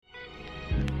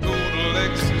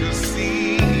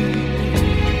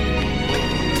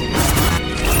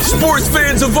Sports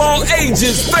fans of all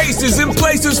ages, faces, and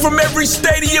places from every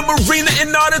stadium, arena,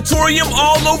 and auditorium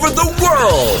all over the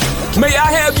world. May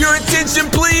I have your attention,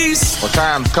 please? Well,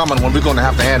 time's coming when we're going to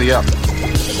have to ante up.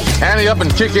 Ante up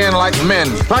and kick in like men.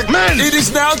 Like men! It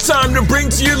is now time to bring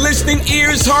to your listening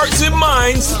ears, hearts, and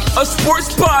minds a sports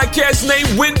podcast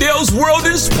named Wendell's World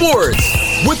in Sports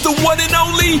with the one and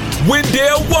only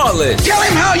Wendell Wallace. Tell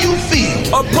him how you feel.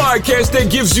 A podcast that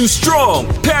gives you strong,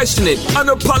 passionate,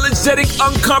 unapologetic,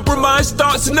 uncompromised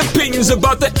thoughts and opinions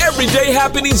about the everyday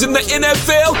happenings in the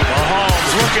NFL.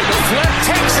 Mahomes looking to flip,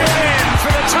 takes it in for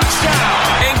the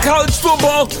touchdown. And college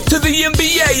football to the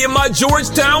NBA in my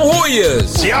Georgetown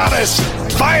Hoyas. Giannis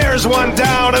fires one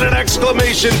down and an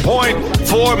exclamation point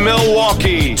for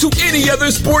Milwaukee. To any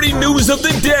other sporting news of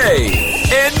the day.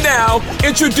 And now,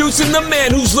 introducing the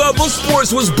man whose love of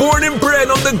sports was born and bred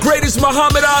on the greatest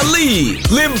Muhammad Ali,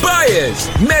 Len Bias,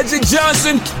 Magic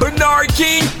Johnson, Bernard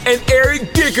King, and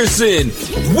Eric Dickerson,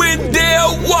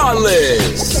 Wendell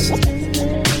Wallace.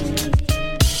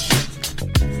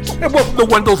 And welcome to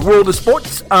Wendell's World of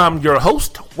Sports. I'm your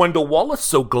host, Wendell Wallace.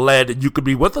 So glad that you could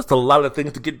be with us. A lot of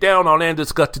things to get down on and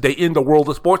discuss today in the world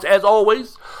of sports. As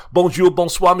always, bonjour,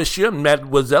 bonsoir, monsieur,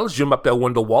 mademoiselle. Je m'appelle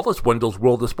Wendell Wallace. Wendell's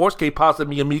World of Sports. Que pasa,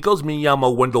 mi amigos? Mi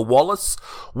llamo Wendell Wallace.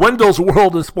 Wendell's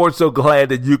World of Sports. So glad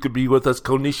that you could be with us.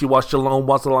 Konnichiwa, shalom,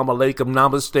 wassalamu alaikum,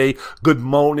 namaste. Good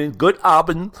morning, good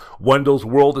abend. Wendell's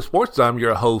World of Sports. I'm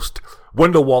your host,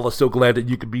 Wendell Wallace. So glad that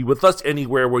you could be with us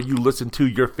anywhere where you listen to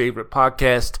your favorite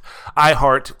podcast.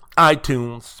 iHeart,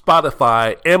 iTunes,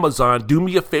 Spotify, Amazon. Do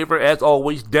me a favor, as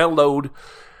always, download,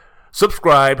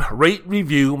 subscribe, rate,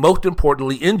 review, most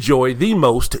importantly, enjoy the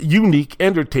most unique,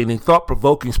 entertaining,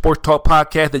 thought-provoking sports talk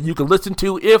podcast that you can listen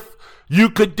to. If you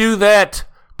could do that,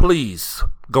 please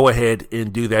go ahead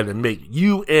and do that and make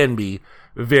you and me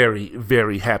very,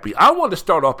 very happy. I want to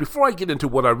start off, before I get into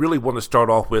what I really want to start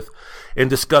off with in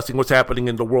discussing what's happening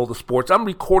in the world of sports, I'm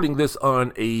recording this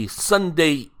on a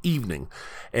Sunday evening,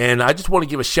 and I just want to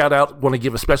give a shout out, want to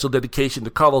give a special dedication to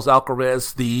Carlos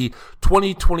Alcaraz, the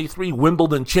 2023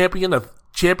 Wimbledon champion, a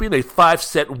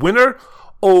 5-set winner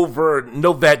over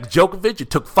Novak Djokovic. It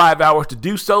took 5 hours to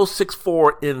do so,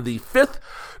 6-4 in the fifth.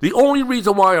 The only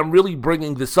reason why I'm really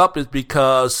bringing this up is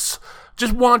because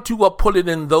just want to put it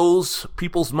in those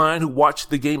people's mind who watch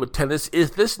the game of tennis.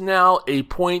 Is this now a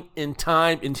point in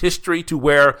time in history to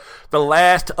where the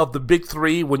last of the big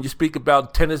three, when you speak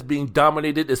about tennis being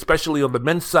dominated, especially on the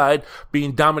men's side,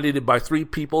 being dominated by three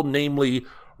people, namely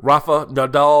Rafa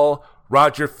Nadal,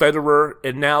 Roger Federer,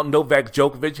 and now Novak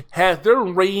Djokovic, has their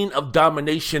reign of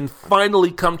domination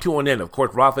finally come to an end? Of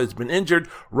course, Rafa has been injured,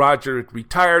 Roger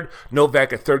retired,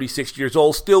 Novak at 36 years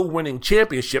old, still winning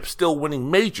championships, still winning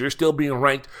majors, still being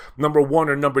ranked number 1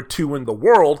 or number 2 in the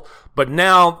world, but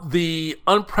now the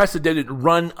unprecedented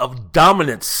run of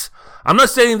dominance. I'm not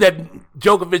saying that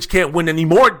Djokovic can't win any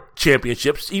more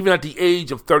championships, even at the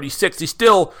age of 36, he's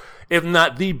still, if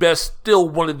not the best, still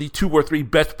one of the 2 or 3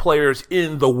 best players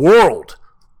in the world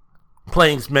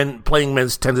playing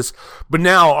men's tennis. But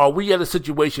now, are we at a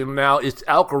situation now, it's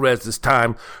Alcaraz's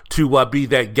time to be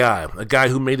that guy, a guy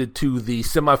who made it to the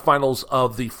semifinals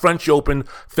of the French Open,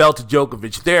 fell to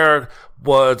Djokovic there,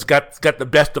 got the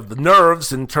best of the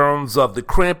nerves in terms of the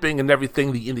cramping and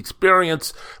everything, the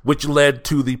inexperience, which led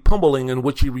to the pummeling in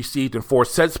which he received in 4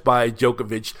 sets by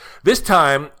Djokovic. This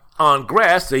time, on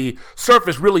grass, a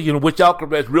surface really in which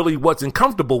Alcaraz really wasn't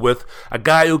comfortable with, a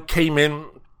guy who came in,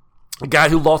 a guy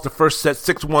who lost the first set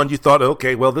 6-1, you thought,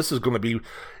 okay, well, this is going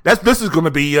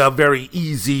to be a very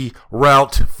easy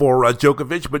route for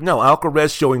Djokovic. But no,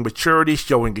 Alcaraz showing maturity,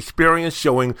 showing experience,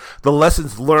 showing the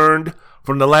lessons learned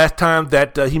from the last time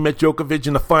that he met Djokovic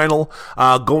in the final,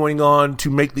 going on to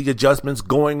make the adjustments,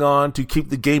 going on to keep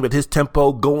the game at his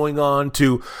tempo, going on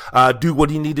to do what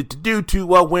he needed to do to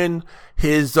win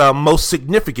his most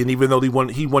significant, even though he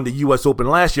won the U.S. Open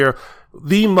last year,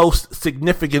 the most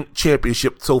significant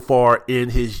championship so far in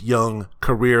his young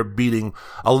career, beating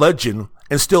a legend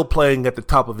and still playing at the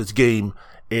top of his game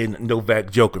in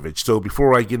Novak Djokovic. So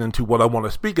before I get into what I want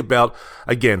to speak about,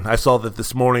 again, I saw that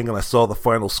this morning and I saw the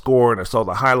final score and I saw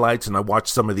the highlights and I watched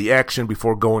some of the action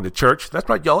before going to church. That's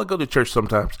right, y'all, I go to church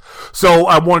sometimes. So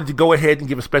I wanted to go ahead and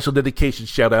give a special dedication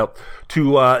shout out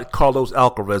to Carlos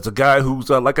Alcaraz, a guy who's,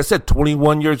 like I said,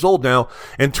 21 years old now.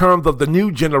 In terms of the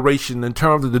new generation, in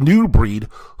terms of the new breed,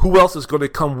 who else is going to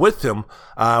come with him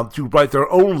to write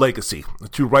their own legacy,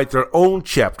 to write their own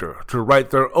chapter, to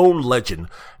write their own legend,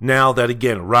 now that,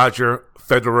 again, Roger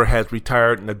Federer has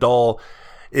retired, Nadal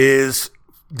is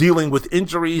dealing with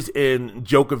injuries, and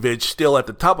Djokovic still at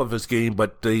the top of his game,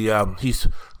 but he's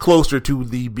closer to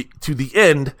the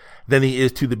end than he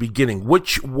is to the beginning.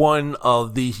 Which one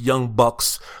of these young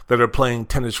bucks that are playing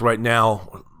tennis right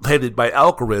now, headed by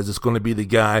Alcaraz, is going to be the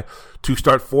guy to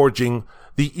start forging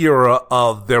the era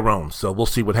of their own? So we'll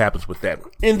see what happens with that.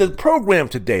 In the program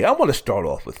today, I want to start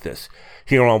off with this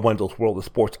here on Wendell's World of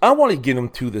Sports. I want to get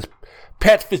into this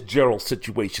Pat Fitzgerald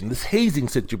situation, this hazing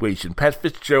situation. Pat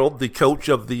Fitzgerald, the coach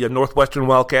of the Northwestern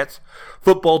Wildcats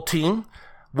football team,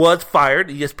 was fired.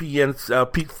 ESPN's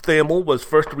Pete Thamel was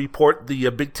first to report the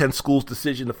Big Ten school's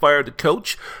decision to fire the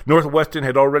coach. Northwestern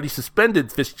had already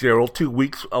suspended Fitzgerald 2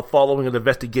 weeks following an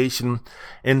investigation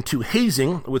into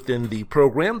hazing within the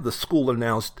program. The school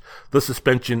announced the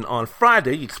suspension on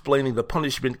Friday, explaining the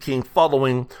punishment came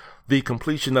following the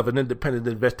completion of an independent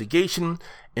investigation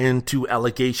into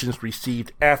allegations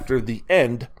received after the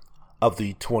end of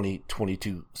the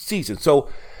 2022 season. So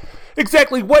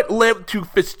exactly what led to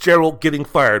Fitzgerald getting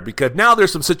fired? Because now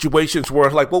there's some situations where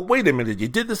it's like, well, wait a minute, you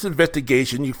did this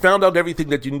investigation, you found out everything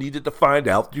that you needed to find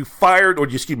out, you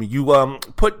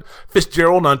put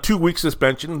Fitzgerald on 2 week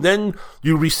suspension, then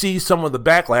you received some of the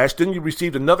backlash, then you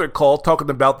received another call talking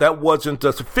about that wasn't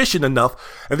sufficient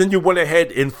enough, and then you went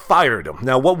ahead and fired him.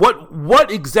 Now,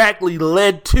 what exactly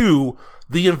led to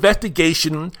the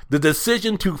investigation, the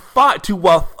decision to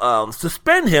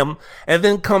suspend him, and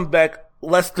then come back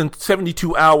less than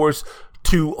 72 hours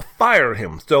to fire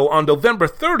him? So on November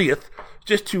 30th,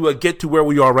 just to get to where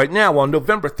we are right now, on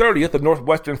November 30th, a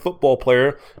Northwestern football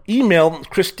player emailed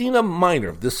Christina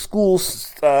Miner, the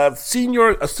school's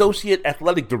senior associate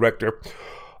athletic director,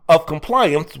 of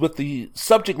compliance with the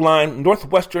subject line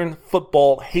Northwestern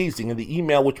football hazing. In the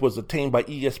email, which was obtained by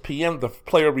ESPN, the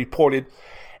player reported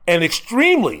an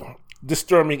extremely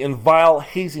disturbing and vile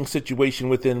hazing situation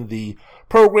within the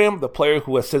program. The player,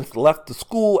 who has since left the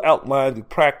school, outlined the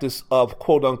practice of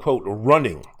quote-unquote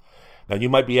running. Now, you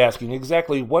might be asking,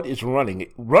 exactly what is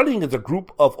running? Running is a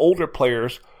group of older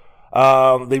players.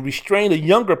 They restrained a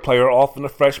younger player, often a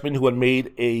freshman, who had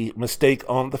made a mistake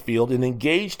on the field and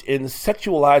engaged in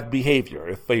sexualized behavior.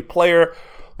 If a player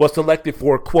was selected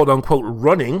for quote-unquote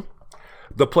running,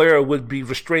 the player would be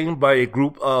restrained by a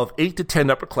group of 8 to 10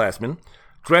 upperclassmen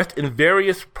dressed in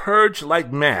various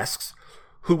purge-like masks,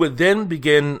 who would then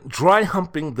begin dry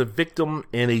humping the victim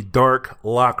in a dark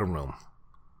locker room.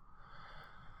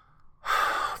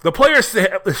 The player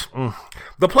said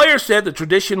the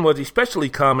tradition was especially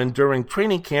common during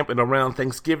training camp and around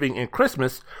Thanksgiving and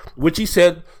Christmas, which he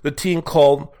said the team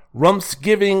called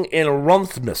Rumsgiving and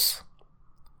Rumsmas.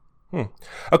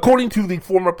 According to the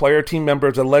former player, team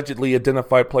members allegedly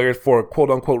identified players for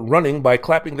quote-unquote running by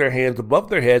clapping their hands above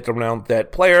their heads around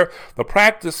that player. The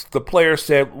practice, the player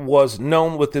said, was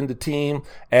known within the team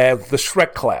as the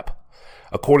Shrek clap.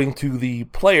 According to the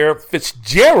player,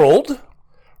 Fitzgerald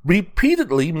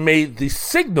repeatedly made the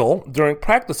signal during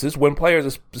practices when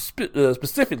players,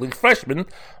 specifically freshmen,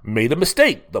 made a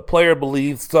mistake. The player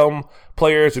believes some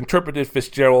players interpreted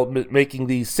Fitzgerald making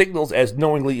these signals as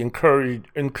knowingly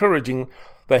encouraging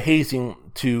the hazing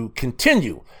to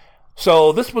continue.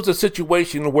 So this was a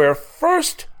situation where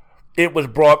first it was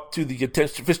brought to the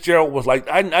attention. Fitzgerald was like,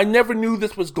 I never knew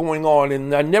this was going on,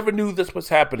 and I never knew this was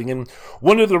happening. And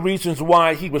one of the reasons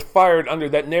why he was fired under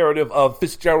that narrative of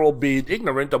Fitzgerald being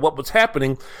ignorant of what was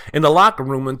happening in the locker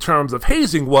room in terms of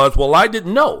hazing was, well, I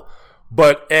didn't know.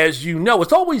 But as you know,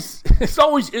 it's always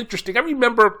interesting. I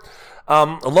remember a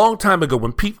long time ago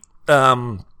when Pete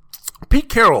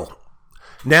Carroll,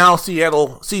 now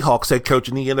Seattle Seahawks head coach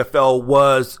in the NFL,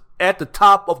 was at the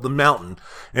top of the mountain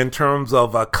in terms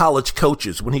of college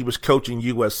coaches when he was coaching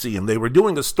USC, and they were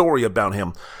doing a story about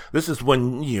him. This is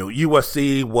when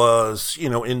USC was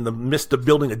in the midst of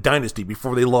building a dynasty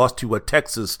before they lost to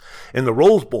Texas in the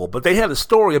Rose Bowl. But they had a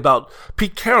story about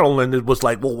Pete Carroll, and it was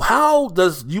like, well, how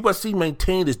does USC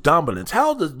maintain its dominance?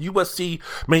 How does USC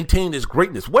maintain its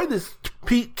greatness? What is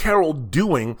Pete Carroll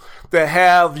doing to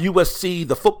have USC,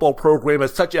 the football program, at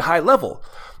such a high level?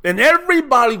 And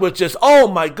everybody was just, oh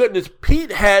my goodness,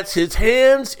 Pete has his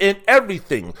hands in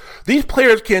everything. These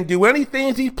players can't do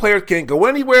anything. These players can't go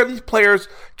anywhere. These players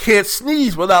can't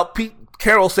sneeze without Pete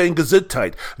Carroll saying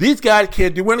gesundheit. These guys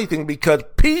can't do anything because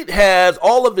Pete has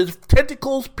all of his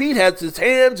tentacles. Pete has his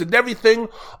hands and everything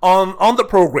on the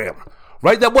program.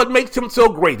 Right? That's what makes him so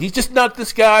great. He's just not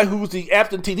this guy who's the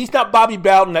absentee. He's not Bobby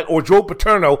Bowden or Joe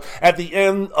Paterno at the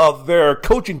end of their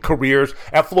coaching careers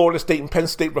at Florida State and Penn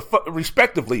State,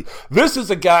 respectively. This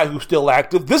is a guy who's still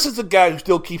active. This is a guy who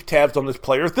still keeps tabs on his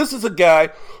players. This is a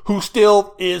guy who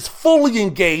still is fully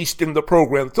engaged in the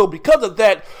program. So because of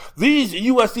that, these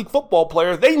USC football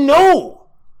players, they know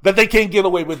that they can't get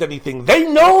away with anything.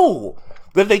 They know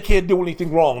that they can't do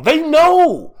anything wrong. They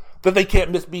know that they can't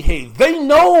misbehave. They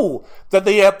know that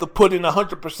they have to put in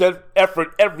 100%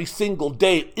 effort every single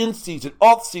day, in season,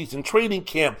 off season, training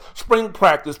camp, spring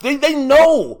practice. They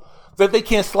know that they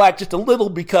can't slack just a little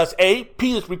because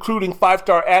Pete is recruiting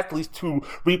 5-star athletes to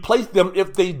replace them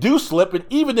if they do slip. And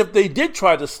even if they did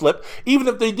try to slip, even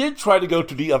if they did try to go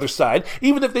to the other side,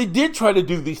 even if they did try to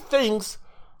do these things,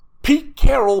 Pete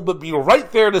Carroll would be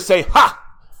right there to say, ha,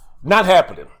 not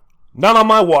happening. Not on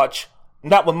my watch.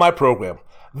 Not with my program.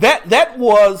 That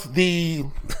was the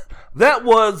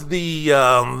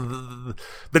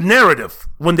narrative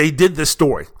when they did this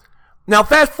story. Now,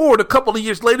 fast forward a couple of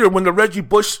years later when the Reggie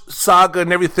Bush saga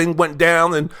and everything went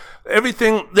down and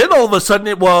everything, then all of a sudden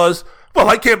it was, well,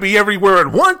 I can't be everywhere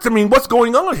at once. I mean, what's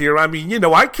going on here? I mean,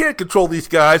 I can't control these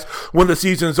guys when the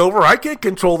season's over. I can't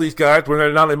control these guys when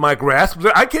they're not in my grasp.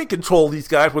 I can't control these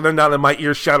guys when they're not in my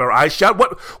earshot or eyeshot.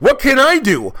 What can I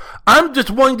do? I'm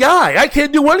just one guy. I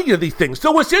can't do any of these things.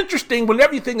 So it's interesting when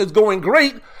everything is going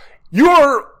great,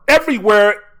 you're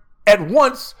everywhere at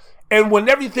once. And when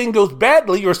everything goes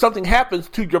badly or something happens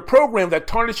to your program that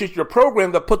tarnishes your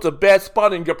program, that puts a bad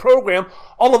spot in your program,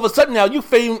 all of a sudden now you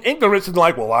feign ignorance and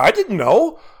like, well, I didn't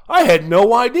know. I had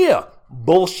no idea.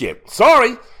 Bullshit.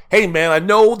 Sorry. Hey, man, I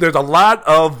know there's a lot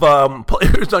of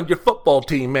players on your football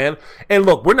team, man. And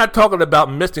look, we're not talking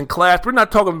about missing class. We're not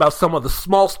talking about some of the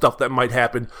small stuff that might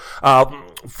happen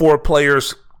for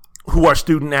players who are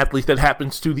student athletes that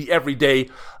happens to the everyday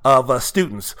of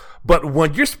students. But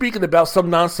when you're speaking about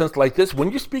some nonsense like this, when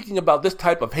you're speaking about this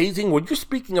type of hazing, when you're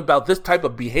speaking about this type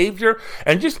of behavior,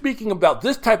 and you're speaking about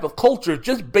this type of culture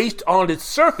just based on its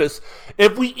surface,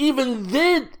 if we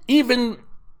then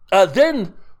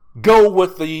go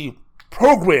with the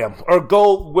program or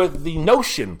go with the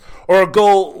notion or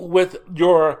go with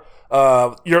your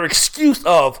excuse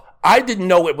of, I didn't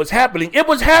know it was happening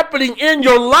in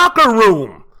your locker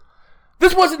room.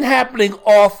 This wasn't happening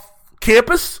off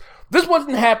campus. This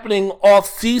wasn't happening off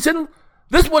season.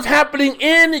 This was happening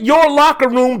in your locker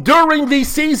room during the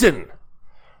season.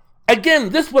 Again,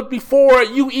 this was before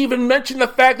you even mentioned the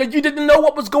fact that you didn't know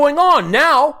what was going on.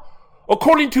 Now,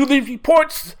 according to the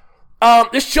reports,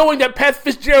 it's showing that Pat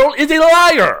Fitzgerald is a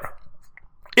liar.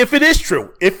 If it is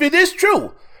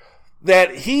true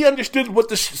that he understood what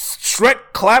the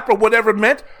Shrek clap or whatever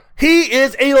meant, he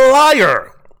is a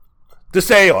liar. To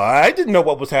say, oh, I didn't know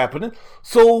what was happening.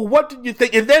 So what did you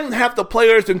think? And then have the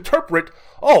players interpret,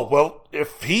 oh, well,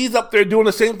 if he's up there doing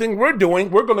the same thing we're doing,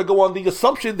 we're going to go on the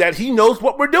assumption that he knows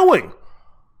what we're doing.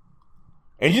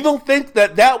 And you don't think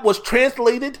that that was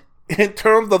translated in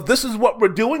terms of this is what we're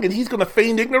doing and he's going to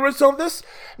feign ignorance on this?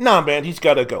 Nah, man, he's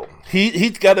got to go.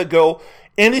 He's got to go.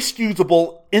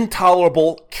 Inexcusable,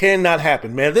 intolerable, cannot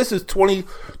happen, man. This is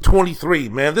 2023,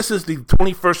 man. This is the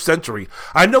 21st century.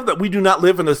 I know that we do not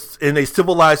live in a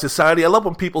civilized society. I love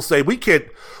when people say we can't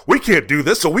do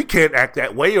this, or we can't act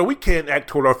that way, or we can't act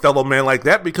toward our fellow man like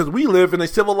that because we live in a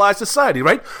civilized society,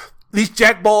 right? These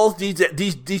jackballs,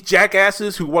 these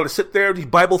jackasses who want to sit there, these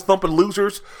Bible-thumping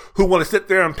losers who want to sit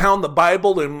there and pound the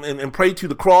Bible and pray to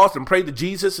the cross and pray to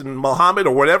Jesus and Muhammad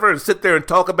or whatever and sit there and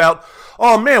talk about,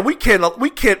 oh man, we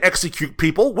can't execute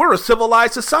people. We're a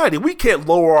civilized society. We can't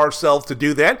lower ourselves to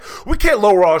do that. We can't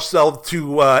lower ourselves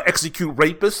to execute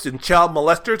rapists and child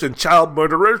molesters and child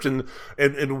murderers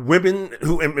and women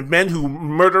and men who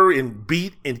murder and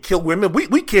beat and kill women.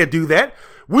 We can't do that.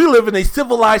 We live in a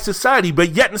civilized society,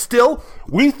 but yet and still,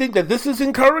 we think that this is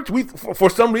encouraged. For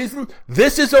some reason,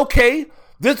 this is okay.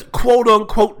 This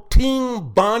quote-unquote team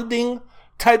bonding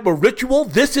type of ritual,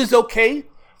 this is okay.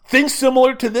 Things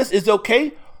similar to this is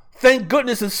okay. Thank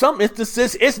goodness in some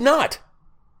instances, it's not.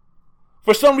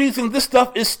 For some reason, this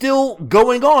stuff is still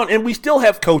going on, and we still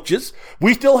have coaches,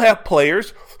 we still have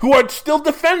players who are still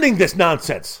defending this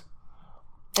nonsense.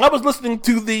 I was listening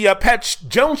to the Pat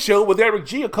Jones show with Eric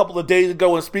G a couple of days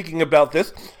ago and speaking about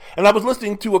this, and I was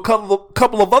listening to a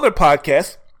couple of other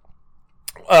podcasts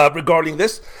regarding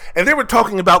this, and they were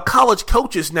talking about college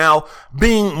coaches now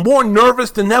being more nervous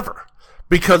than ever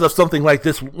because of something like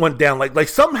this went down. Like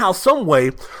somehow, some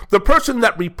way, the person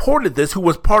that reported this, who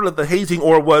was part of the hazing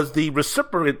or was the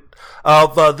recipient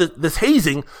of this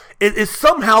hazing, is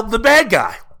somehow the bad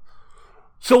guy.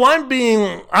 So I'm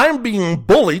being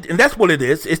bullied, and that's what it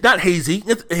is. It's not hazing.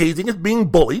 It's being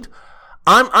bullied.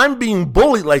 I'm being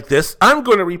bullied like this. I'm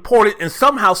going to report it, and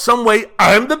somehow, some way,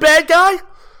 I'm the bad guy.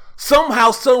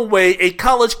 Somehow, some way, a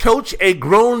college coach, a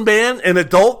grown man, an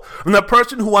adult, and the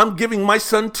person who I'm giving my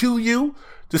son to you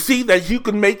to see that you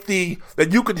can that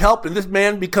you can help in this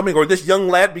man becoming, or this young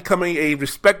lad becoming, a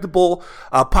respectable,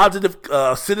 positive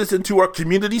citizen to our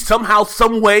community, somehow,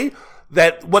 some way,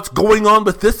 that what's going on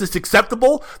with this is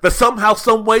acceptable, that somehow,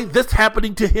 some way, this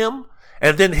happening to him,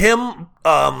 and then him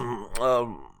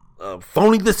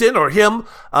phoning this in, or him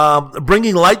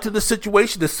bringing light to the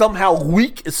situation, is somehow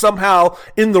weak, is somehow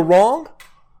in the wrong.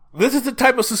 This is the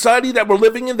type of society that we're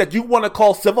living in that you want to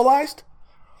call civilized?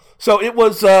 So it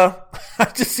was, I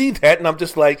just see that and I'm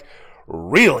just like,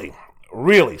 really?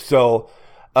 So,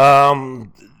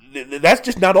 that's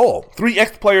just not all. 3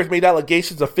 ex-players made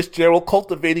allegations of Fitzgerald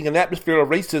cultivating an atmosphere of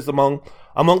racism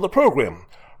among the program.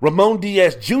 Ramon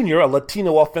Diaz Jr., a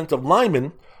Latino offensive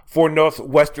lineman for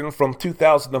Northwestern from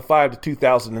 2005 to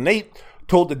 2008,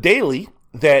 told The Daily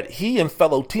that he and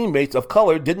fellow teammates of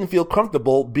color didn't feel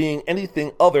comfortable being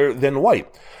anything other than white.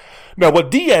 Now,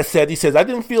 what Diaz said, he says, "I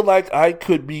didn't feel like I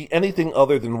could be anything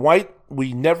other than white.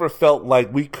 We never felt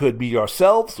like we could be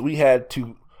ourselves. We had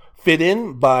to fit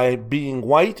in by being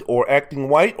white or acting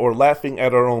white or laughing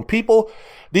at our own people."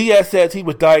 Diaz says he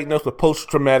was diagnosed with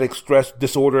post-traumatic stress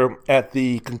disorder at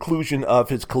the conclusion of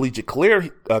his collegiate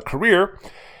career.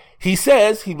 He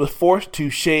says he was forced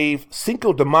to shave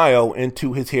Cinco de Mayo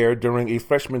into his hair during a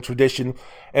freshman tradition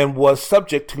and was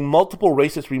subject to multiple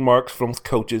racist remarks from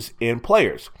coaches and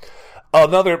players.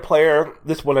 Another player,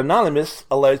 this one anonymous,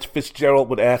 alleged Fitzgerald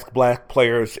would ask black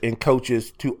players and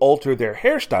coaches to alter their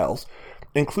hairstyles,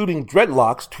 including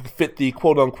dreadlocks, to fit the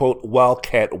quote-unquote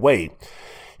Wildcat way.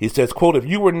 He says, quote, "If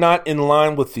you were not in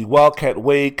line with the Wildcat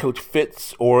way, Coach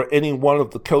Fitz or any one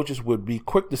of the coaches would be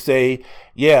quick to say,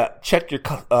 yeah, check your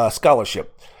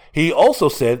scholarship." He also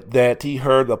said that he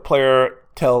heard a player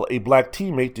tell a black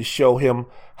teammate to show him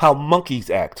how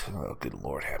monkeys act. Oh, good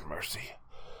Lord, have mercy.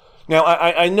 Now,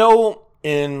 I know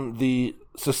in the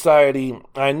society,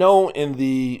 I know in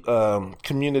the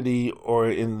community, or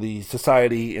in the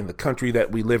society, in the country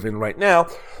that we live in right now,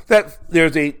 that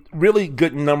there's a really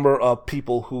good number of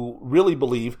people who really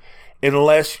believe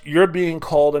unless you're being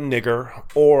called a nigger,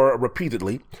 or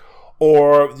repeatedly,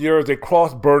 or there's a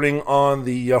cross burning on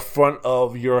the front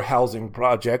of your housing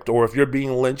project, or if you're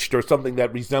being lynched, or something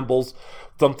that resembles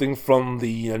something from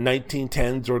the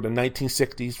 1910s or the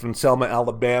 1960s from Selma,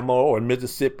 Alabama, or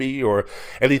Mississippi, or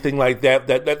anything like that,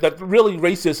 that really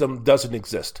racism doesn't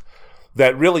exist.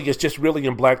 That really is just really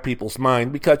in black people's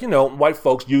mind, because, you know, white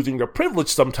folks using their privilege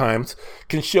sometimes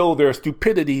can show their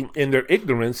stupidity and their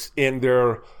ignorance and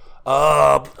their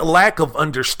lack of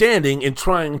understanding in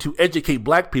trying to educate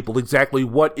black people exactly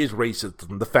what is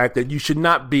racism. The fact that you should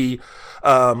not be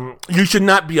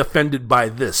offended by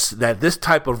this, that this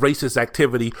type of racist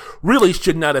activity really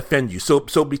should not offend you. So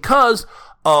because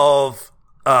of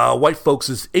white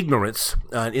folks' ignorance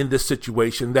in this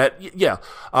situation, that,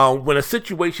 when a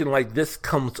situation like this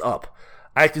comes up,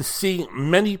 I can see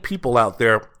many people out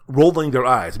there rolling their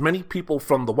eyes. Many people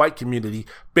from the white community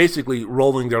basically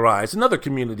rolling their eyes, and other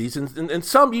communities, and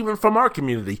some even from our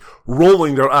community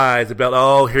rolling their eyes about,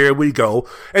 oh, here we go,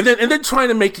 and then trying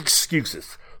to make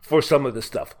excuses for some of this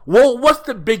stuff. Well, what's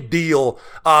the big deal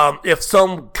if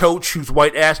some coach who's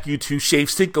white asks you to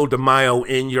shave Cinco de Mayo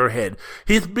in your head?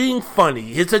 He's being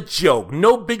funny. It's a joke.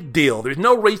 No big deal. There's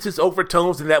no racist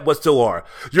overtones in that whatsoever.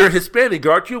 You're Hispanic,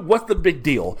 aren't you? What's the big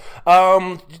deal?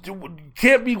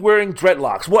 Can't be wearing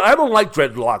dreadlocks. Well, I don't like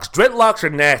dreadlocks. Dreadlocks are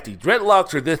nasty.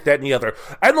 Dreadlocks are this, that, and the other.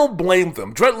 I don't blame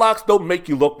them. Dreadlocks don't make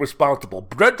you look responsible.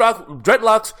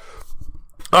 Dreadlocks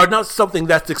are not something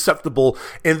that's acceptable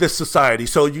in this society.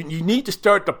 So you need to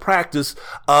start the practice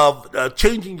of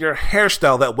changing your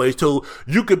hairstyle that way, so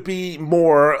you could be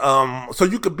more of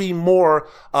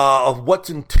what's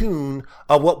in tune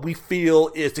of what we feel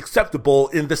is acceptable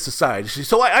in this society.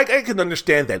 So I can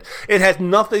understand that. It has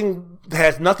nothing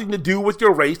to do with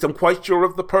your race. I'm quite sure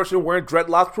if the person wearing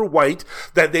dreadlocks were white,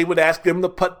 that they would ask them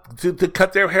to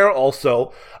cut their hair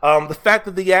also. The fact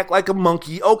that they act like a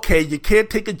monkey, okay, you can't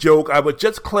take a joke. I was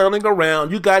just clowning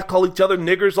around. You guys call each other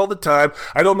niggers all the time.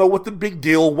 I don't know what the big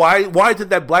deal. Why is it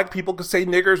that black people can say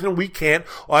niggers and we can't?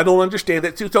 Well, I don't understand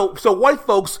that too. So white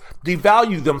folks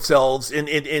devalue themselves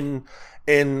in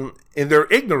their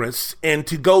ignorance, and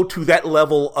to go to that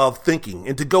level of thinking,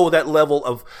 and to go that level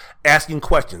of asking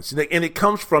questions. And it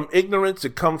comes from ignorance.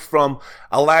 It comes from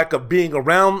a lack of being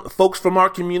around folks from our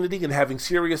community and having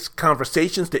serious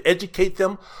conversations to educate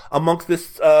them amongst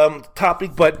this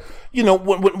topic. But, you know,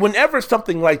 whenever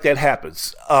something like that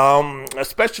happens,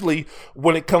 especially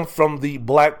when it comes from the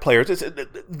black players,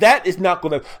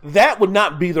 that would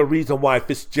not be the reason why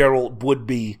Fitzgerald would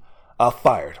be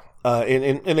fired.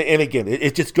 And again,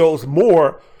 it just goes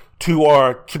more to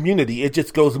our community. It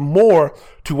just goes more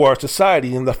to our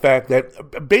society, in the fact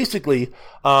that basically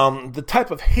the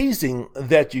type of hazing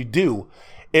that you do,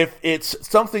 if it's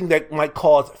something that might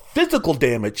cause physical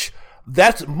damage,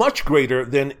 that's much greater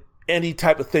than any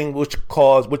type of thing which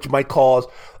might cause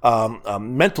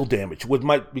mental damage, which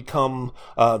might become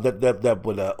that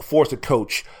would force a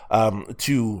coach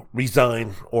to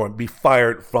resign or be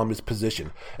fired from his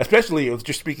position. Especially if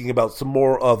you're speaking about some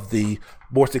more of the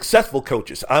more successful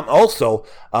coaches. I'm also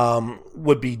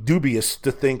would be dubious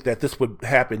to think that this would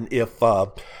happen if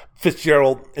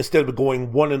Fitzgerald, instead of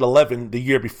going 1-11 the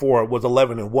year before, was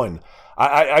 11-1.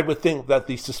 I would think that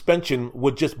the suspension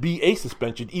would just be a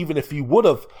suspension, even if he would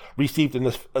have received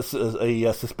a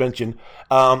suspension,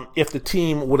 if the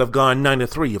team would have gone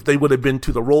 9-3, if they would have been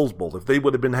to the Rose Bowl, if they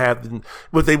would have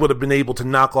been able to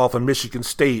knock off a Michigan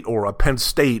State or a Penn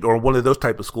State or one of those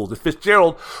type of schools. If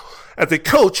Fitzgerald, as a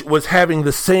coach, was having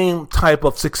the same type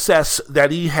of success that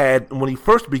he had when he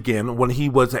first began, when he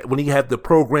had the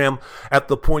program at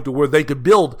the point where they could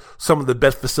build some of the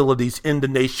best facilities in the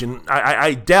nation,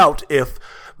 I doubt if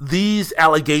these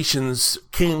allegations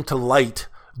came to light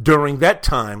during that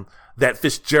time that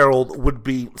Fitzgerald would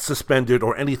be suspended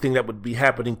or anything that would be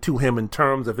happening to him in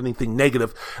terms of anything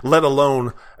negative, let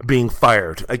alone being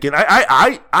fired. Again,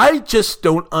 I just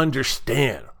don't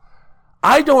understand.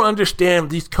 I don't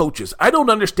understand these coaches. I don't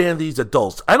understand these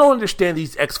adults. I don't understand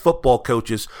these ex-football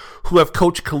coaches who have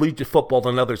coached collegiate football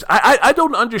than others. I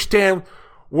don't understand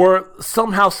where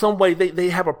somehow, some way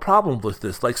they have a problem with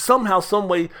this. Like somehow, some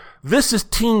way, this is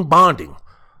team bonding.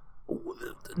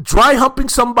 Dry humping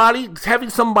somebody, having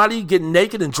somebody get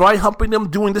naked and dry humping them,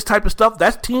 doing this type of stuff,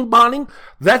 that's team bonding.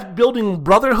 That's building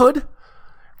brotherhood.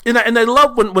 And I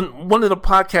love when one of the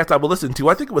podcasts I would listen to,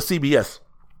 I think it was CBS,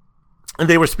 and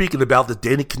they were speaking about this,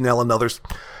 Danny Cannell and others.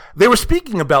 They were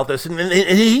speaking about this, and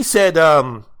he said,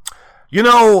 I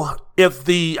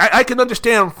can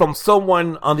understand from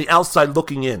someone on the outside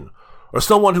looking in, or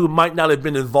someone who might not have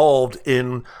been involved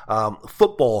in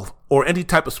football or any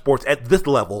type of sports at this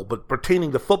level, but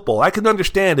pertaining to football, I can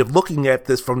understand if looking at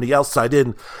this from the outside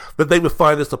in, that they would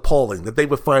find this appalling, that they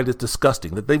would find this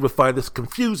disgusting, that they would find this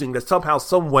confusing, that somehow,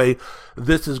 some way,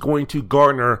 this is going to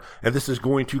garner and this is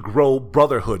going to grow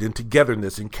brotherhood and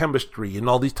togetherness and chemistry and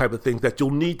all these type of things that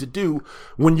you'll need to do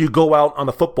when you go out on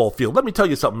a football field. Let me tell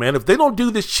you something, man. If they don't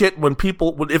do this shit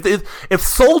if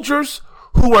soldiers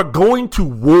who are going to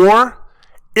war,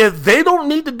 if they don't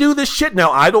need to do this shit, now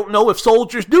I don't know if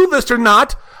soldiers do this or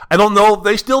not. I don't know if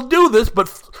they still do this, but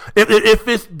if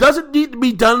it doesn't need to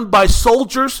be done by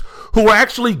soldiers who are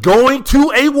actually going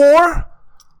to a war,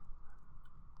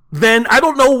 then I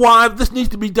don't know why this needs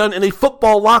to be done in a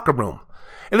football locker room.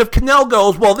 And if Cannell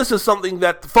goes, well, this is something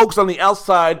that the folks on the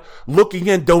outside looking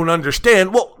in don't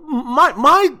understand. Well,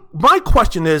 my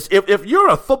question is, if you're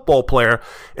a football player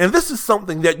and this is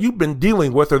something that you've been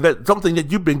dealing with, or that something that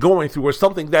you've been going through, or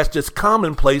something that's just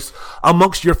commonplace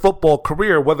amongst your football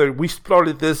career, whether we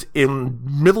started this in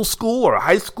middle school or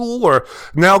high school or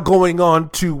now going on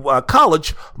to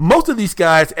college, most of these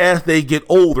guys, as they get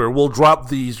older, will drop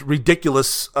these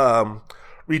ridiculous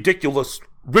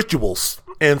rituals.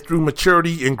 And through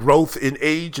maturity and growth in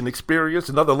age and experience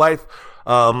and other life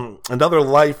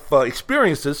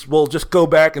experiences, we'll just go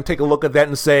back and take a look at that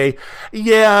and say,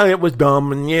 yeah, it was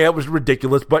dumb and yeah, it was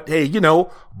ridiculous, but hey,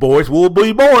 boys will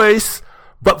be boys.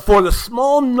 But for the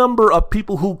small number of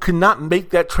people who cannot make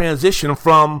that transition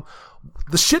from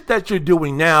the shit that you're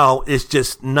doing now is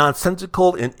just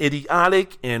nonsensical and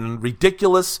idiotic and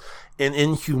ridiculous and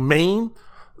inhumane,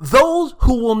 those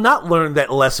who will not learn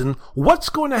that lesson, what's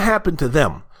going to happen to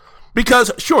them?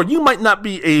 Because, sure, you might not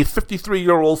be a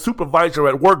 53-year-old supervisor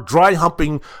at work dry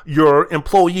humping your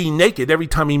employee naked every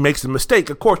time he makes a mistake.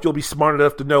 Of course, you'll be smart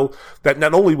enough to know that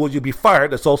not only will you be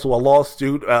fired, there's also a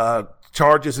lawsuit,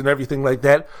 charges and everything like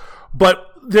that.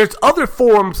 But there's other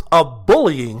forms of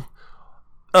bullying,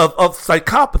 of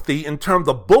psychopathy in terms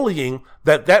of bullying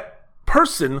that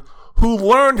person who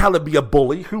learned how to be a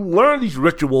bully, who learned these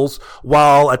rituals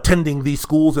while attending these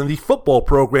schools and these football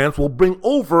programs, will bring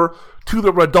over to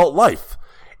their adult life.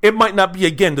 It might not be,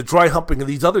 again, the dry humping and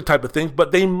these other type of things,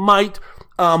 but they might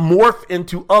morph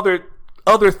into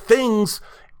other things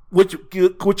which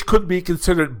could be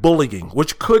considered bullying,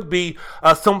 which could be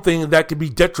something that could be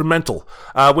detrimental,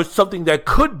 which something that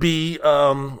could be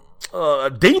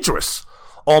dangerous.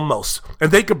 Almost. And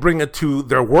they could bring it to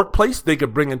their workplace. They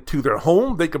could bring it to their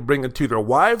home. They could bring it to their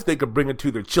wives. They could bring it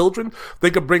to their children. They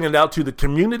could bring it out to the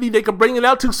community. They could bring it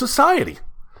out to society.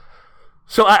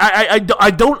 So I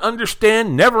don't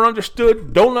understand, never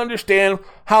understood, don't understand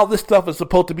how this stuff is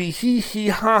supposed to be hee,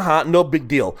 ha, ha, no big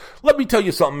deal. Let me tell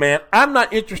you something, man. I'm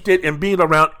not interested in being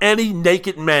around any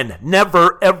naked men.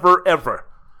 Never, ever, ever.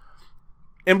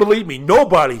 And believe me,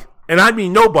 nobody, and I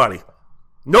mean nobody,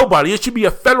 it should be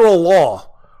a federal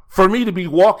law for me to be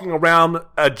walking around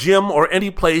a gym or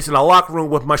any place in a locker room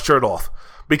with my shirt off.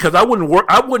 Because I wouldn't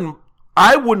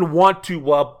want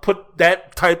to put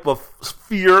that type of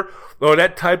fear or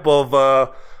that type of,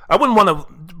 I wouldn't want to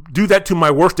do that to my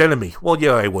worst enemy. Well,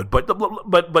 yeah, I would. But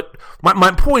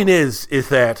my point is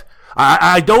that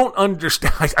I don't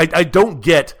understand. I don't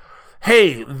get,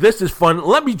 hey, this is fun.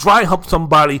 Let me dry hump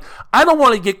somebody. I don't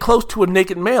want to get close to a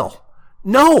naked male.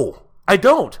 No, I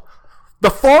don't.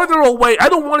 The farther away, I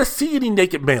don't want to see any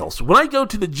naked males. When I go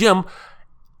to the gym,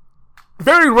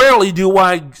 very rarely do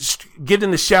I get in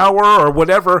the shower or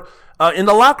whatever in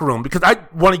the locker room because I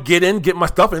want to get in, get my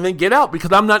stuff, and then get out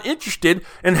because I'm not interested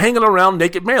in hanging around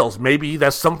naked males. Maybe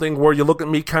that's something where you look at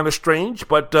me kind of strange,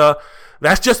 but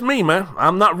that's just me, man.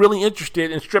 I'm not really interested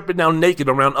in stripping down naked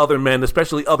around other men,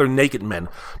 especially other naked men,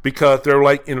 because they're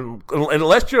like,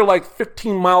 unless you're like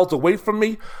 15 miles away from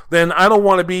me, then I don't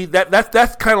want to be,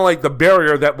 that's kind of like the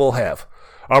barrier that we'll have.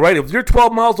 All right, if you're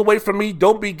 12 miles away from me,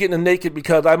 don't be getting naked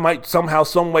because I might somehow,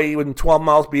 some way, in 12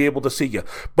 miles be able to see you.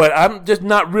 But I'm just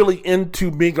not really into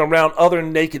being around other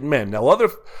naked men. Now,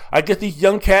 I get these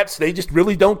young cats, they just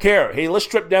really don't care. Hey, let's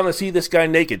strip down and see this guy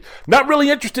naked. Not really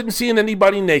interested in seeing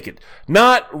anybody naked.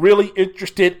 Not really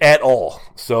interested at all.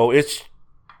 So it's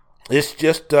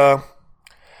just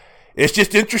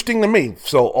interesting to me.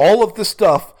 So all of this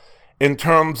stuff, in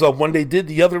terms of when they did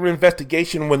the other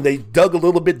investigation, when they dug a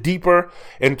little bit deeper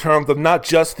in terms of not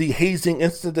just the hazing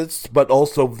incidents, but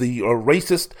also the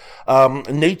racist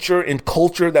nature and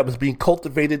culture that was being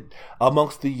cultivated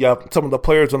amongst some of the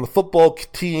players on the football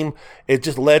team, it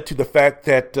just led to the fact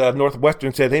that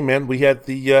Northwestern said, hey, man, we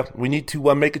need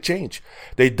to make a change.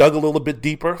 They dug a little bit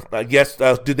deeper. Yes,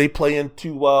 did they play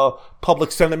into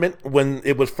public sentiment when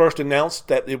it was first announced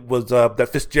that it was that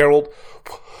Fitzgerald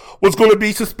was going to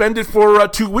be suspended for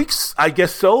 2 weeks? I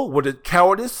guess so. Was it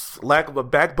cowardice, lack of a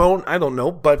backbone? I don't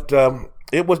know, but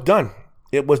it was done.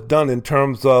 It was done in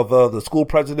terms of the school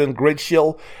president, Greg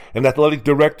Schill, and athletic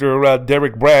director,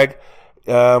 Derek Bragg,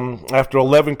 after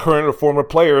 11 current or former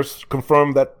players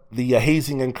confirmed that the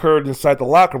hazing occurred inside the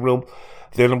locker room.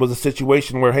 Then it was a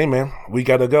situation where, hey, man, we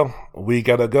got to go. We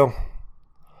got to go.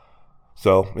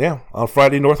 So, yeah, on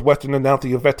Friday, Northwestern announced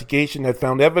the investigation had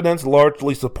found evidence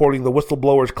largely supporting the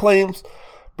whistleblower's claims,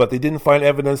 but they didn't find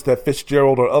evidence that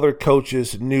Fitzgerald or other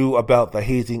coaches knew about the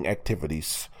hazing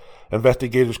activities.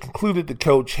 Investigators concluded the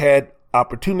coach had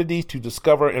opportunities to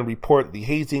discover and report the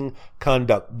hazing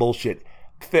conduct. Bullshit.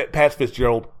 Pat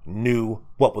Fitzgerald knew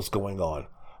what was going on,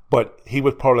 but he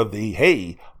was part of the,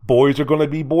 hey, boys are going to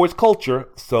be boys culture,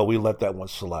 so we let that one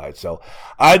slide. So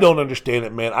I don't understand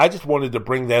it, man. I just wanted to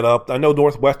bring that up. I know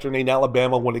Northwestern ain't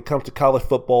Alabama when it comes to college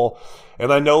football,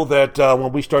 and I know that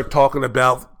when we start talking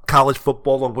about college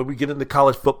football, and when we get into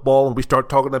college football and we start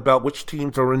talking about which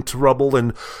teams are in trouble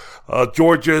and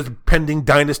Georgia's pending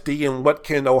dynasty and what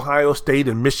can Ohio State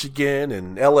and Michigan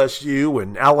and LSU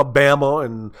and Alabama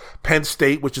and Penn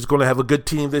State, which is going to have a good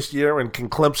team this year, and can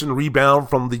Clemson rebound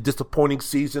from the disappointing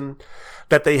season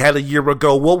that they had a year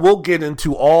ago. We'll get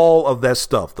into all of that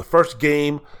stuff. The first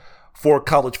game for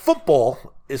college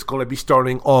football is going to be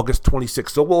starting August 26th.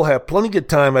 So we'll have plenty of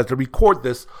time as to record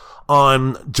this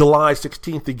on July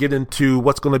 16th to get into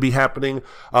what's going to be happening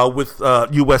with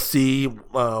USC.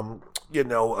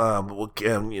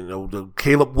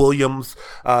 Caleb Williams,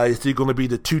 is he going to be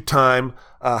the two-time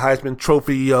Heisman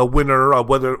Trophy winner?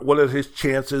 What are his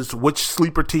chances? Which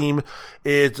sleeper team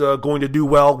is going to do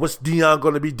well? What's Deion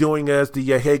going to be doing as the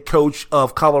head coach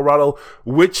of Colorado?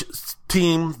 Which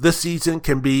team this season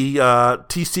can be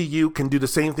TCU, can do the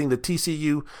same thing that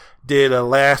TCU did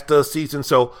last season?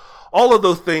 So all of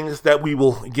those things that we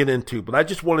will get into. But I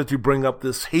just wanted to bring up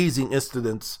this hazing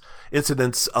incidents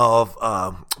of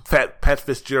Pat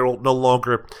Fitzgerald, no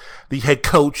longer the head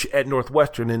coach at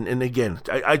Northwestern. And again,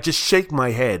 I just shake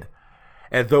my head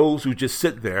at those who just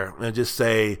sit there and just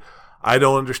say, I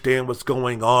don't understand what's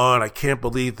going on. I can't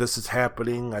believe this is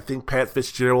happening. I think Pat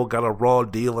Fitzgerald got a raw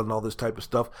deal and all this type of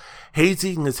stuff.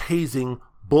 Hazing is hazing.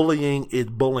 Bullying is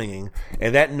bullying,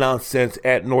 and that nonsense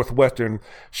at Northwestern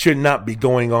should not be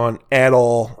going on at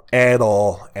all.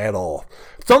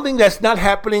 Something that's not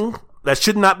happening, that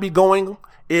should not be going,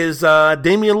 is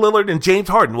Damian Lillard and James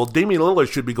Harden. Well, Damian Lillard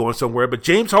should be going somewhere, but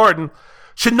James Harden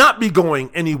should not be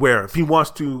going anywhere if he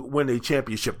wants to win a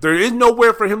championship. There is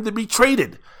nowhere for him to be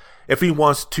traded if he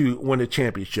wants to win a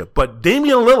championship. But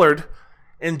Damian Lillard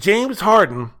and James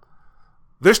Harden,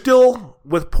 they're still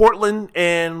with Portland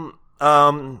and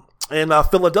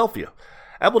Philadelphia.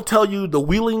 I will tell you the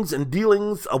wheelings and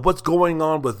dealings of what's going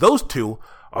on with those two.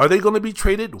 Are they going to be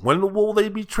traded? When will they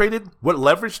be traded? What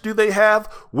leverage do they have?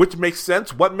 Which makes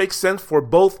sense? What makes sense for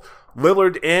both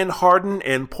Lillard and Harden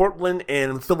and Portland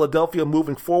and Philadelphia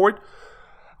moving forward?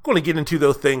 I'm going to get into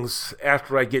those things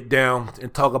after I get down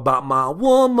and talk about my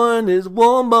woman is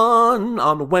woman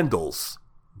on Wendell's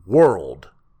World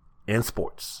in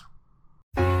Sports.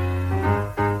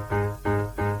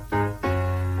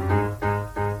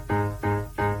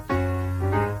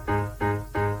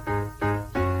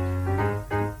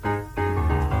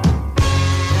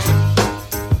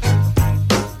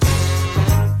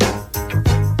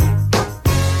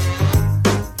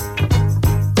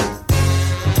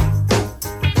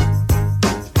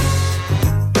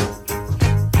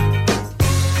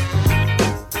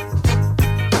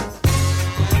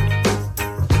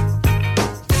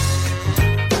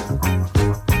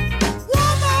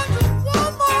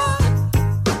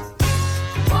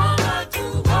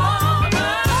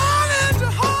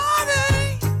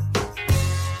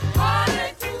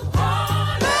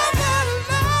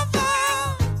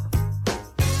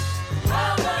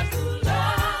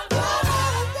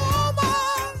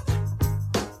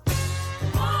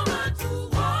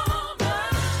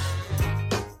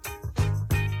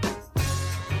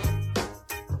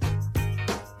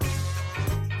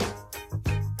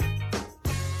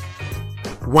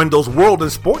 Wendell's World in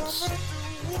Sports.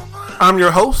 I'm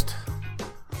your host,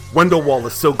 Wendell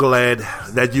Wallace. So glad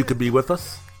that you could be with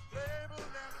us.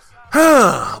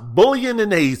 Bullying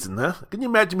and hazing, huh? Can you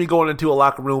imagine me going into a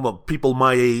locker room of people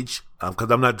my age? Because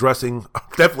I'm not dressing,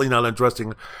 definitely not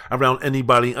undressing around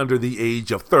anybody under the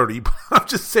age of 30. But I'm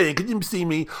just saying, can you see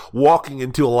me walking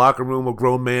into a locker room of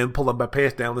grown man, pulling my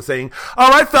pants down and saying,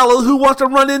 all right, fellas, who wants to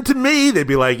run into me? They'd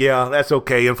be like, yeah, that's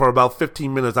okay. And for about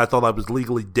 15 minutes, I thought I was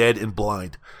legally dead and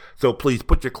blind. So please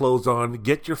put your clothes on,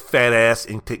 get your fat ass,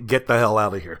 and get the hell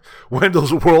out of here.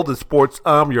 Wendell's World in Sports.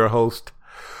 I'm your host,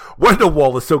 Wendell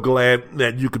Wallace. So glad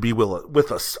that you could be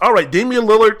with us. All right, Damian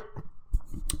Lillard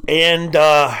and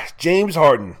James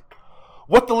Harden.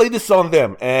 What the latest on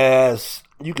them? As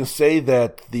you can say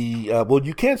that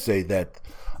you can't say that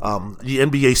the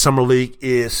NBA Summer League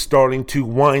is starting to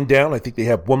wind down. I think they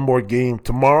have one more game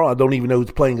tomorrow. I don't even know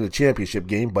who's playing in the championship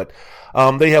game, but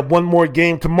they have one more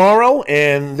game tomorrow,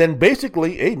 and then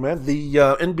basically, the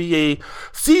NBA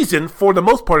season, for the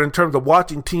most part, in terms of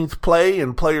watching teams play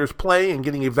and players play and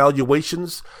getting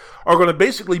evaluations, are going to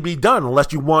basically be done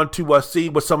unless you want to see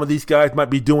what some of these guys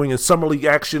might be doing in Summer League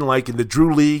action, like in the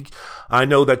Drew League. I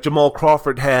know that Jamal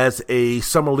Crawford has a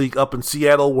Summer League up in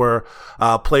Seattle where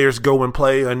players go and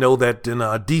play. I know that in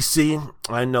D.C.,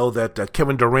 I know that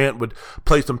Kevin Durant would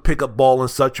play some pickup ball and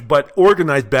such, but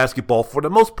organized basketball, for the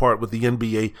most part, with the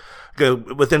NBA,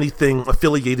 with anything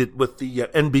affiliated with the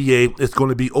NBA, is going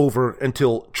to be over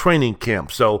until training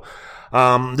camp. So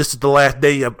this is the last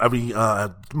day of every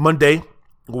Monday.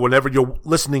 Whenever you're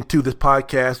listening to this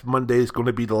podcast, Monday is going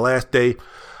to be the last day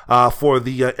for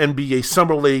the NBA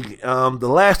Summer League. The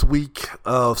last week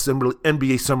of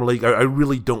NBA Summer League, I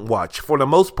really don't watch. For the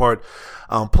most part,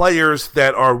 players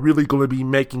that are really going to be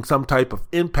making some type of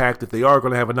impact, if they are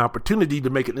going to have an opportunity to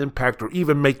make an impact or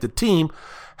even make the team,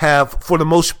 have, for the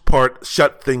most part,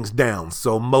 shut things down.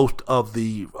 So most of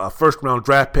the first-round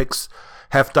draft picks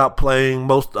have stopped playing.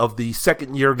 Most of the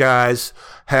second-year guys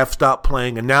have stopped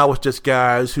playing, and now it's just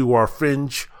guys who are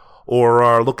fringe or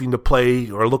are looking to play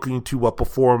or looking to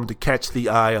perform to catch the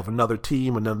eye of another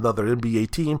team and another NBA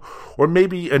team, or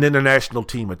maybe an international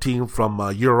team, a team from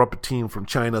Europe, a team from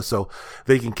China, so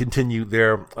they can continue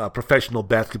their professional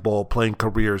basketball playing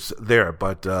careers there.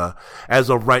 But as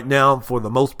of right now, for the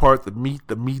most part, the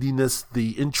meatiness,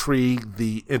 the intrigue,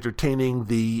 the entertaining,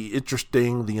 the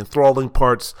interesting, the enthralling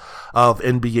parts of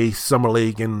NBA Summer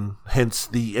League, and hence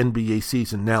the NBA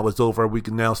season now is over. We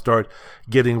can now start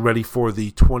getting ready for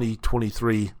the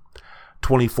 2023-24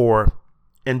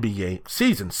 NBA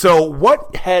season. So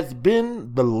what has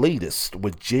been the latest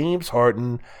with James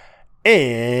Harden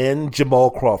and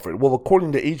Jamal Crawford? Well,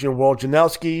 according to Adrian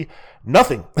Wojnarowski,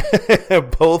 nothing.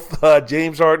 Both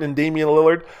James Harden and Damian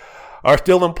Lillard are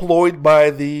still employed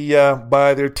by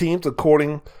their teams.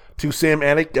 According to Sam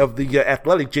Amick of The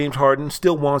Athletic, James Harden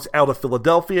still wants out of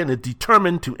Philadelphia and is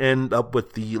determined to end up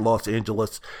with the Los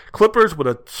Angeles Clippers, what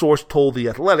a source told The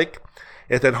Athletic.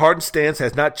 is that Harden's stance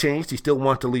has not changed. He still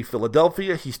wants to leave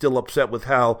Philadelphia. He's still upset with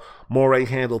how Morey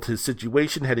handled his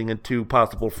situation heading into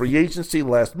possible free agency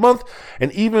last month.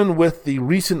 And even with the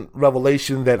recent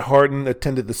revelation that Harden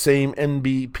attended the same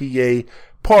NBPA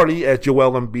party as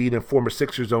Joel Embiid and former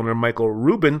Sixers owner Michael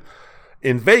Rubin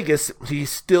in Vegas,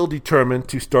 he's still determined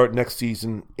to start next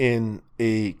season in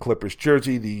a Clippers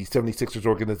jersey. The 76ers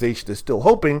organization is still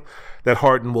hoping that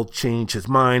Harden will change his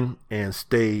mind and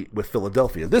stay with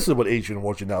Philadelphia. This is what Adrian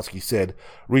Wojnarowski said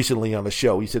recently on the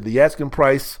show. He said the asking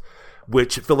price,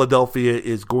 which Philadelphia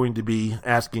is going to be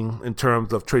asking in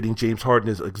terms of trading James Harden,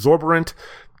 is exorbitant.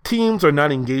 Teams are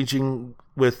not engaging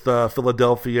with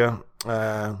Philadelphia.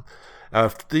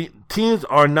 The teams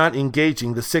are not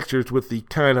engaging the Sixers with the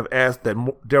kind of ask that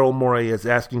Daryl Morey is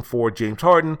asking for James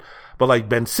Harden. But like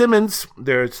Ben Simmons,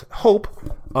 there's hope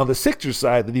on the Sixers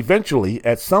side that eventually,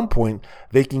 at some point,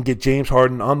 they can get James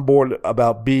Harden on board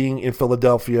about being in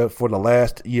Philadelphia for the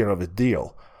last year of his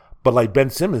deal. But like Ben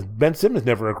Simmons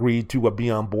never agreed to be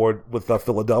on board with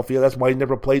Philadelphia. That's why he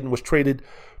never played and was traded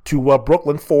to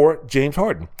Brooklyn for James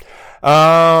Harden.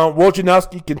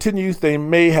 Wojnarowski continues, they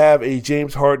may have a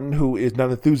James Harden who is not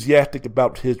enthusiastic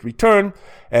about his return,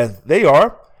 as they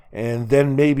are, and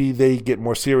then maybe they get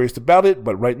more serious about it.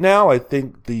 But right now, I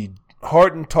think the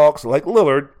Harden talks, like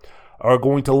Lillard, are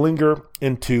going to linger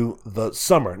into the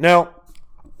summer. Now,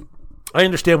 I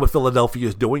understand what Philadelphia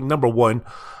is doing. Number one,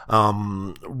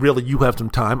 really, you have some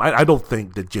time. I don't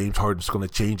think that James Harden's going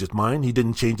to change his mind. He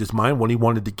didn't change his mind when he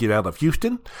wanted to get out of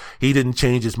Houston. He didn't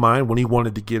change his mind when he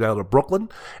wanted to get out of Brooklyn.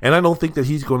 And I don't think that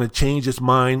he's going to change his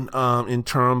mind in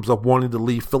terms of wanting to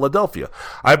leave Philadelphia.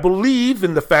 I believe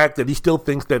in the fact that he still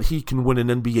thinks that he can win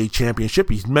an NBA championship.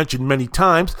 He's mentioned many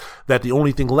times that the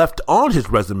only thing left on his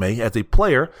resume as a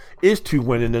player is to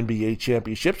win an NBA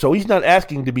championship. So he's not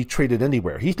asking to be traded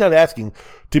anywhere. He's not asking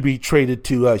to be traded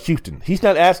to Houston. He's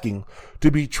not asking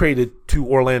to be traded to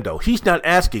Orlando. He's not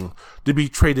asking to be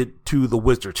traded to the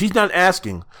Wizards. He's not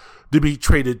asking to be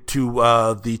traded to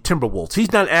the Timberwolves.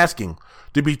 He's not asking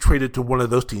to be traded to one of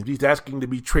those teams. He's asking to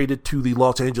be traded to the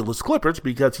Los Angeles Clippers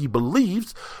because he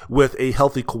believes with a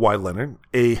healthy Kawhi Leonard,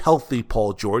 a healthy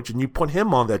Paul George, and you put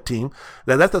him on that team,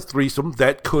 that's a threesome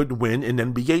that could win an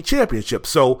NBA championship.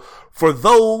 So for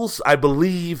those, I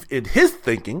believe in his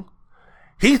thinking,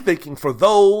 he's thinking for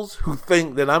those who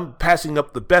think that I'm passing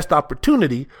up the best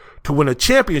opportunity to win a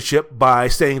championship by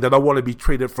saying that I want to be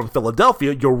traded from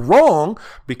Philadelphia, you're wrong,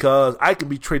 because I can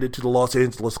be traded to the Los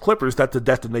Angeles Clippers. That's the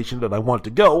destination that I want to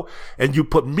go. And you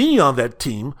put me on that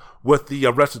team with the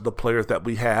rest of the players that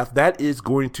we have. That is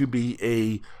going to be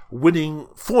a winning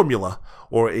formula,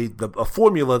 or a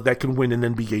formula that can win an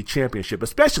NBA championship,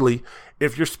 especially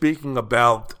if you're speaking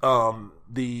about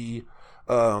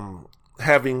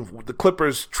having the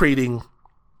Clippers trading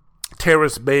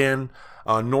Terrence Mann,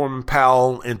 Norman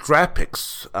Powell, and draft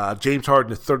picks. James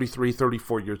Harden is 33,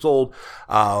 34 years old.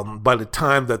 By the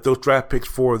time that those draft picks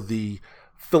for the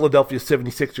Philadelphia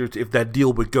 76ers, if that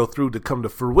deal would go through to come to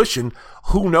fruition,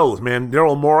 who knows, man?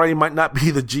 Daryl Morey might not be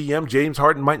the GM. James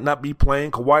Harden might not be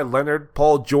playing. Kawhi Leonard,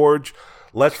 Paul George,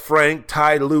 Les Frank,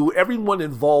 Ty Lue, everyone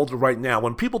involved right now.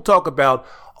 When people talk about,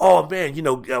 oh man,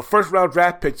 first-round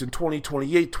draft picks in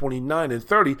 2028, 29, and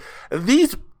 30,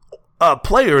 these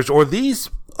players or these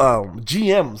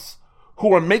GMs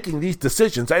who are making these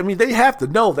decisions, I mean, they have to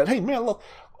know that, hey man, look,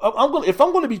 if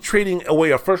I'm going to be trading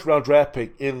away a first-round draft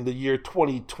pick in the year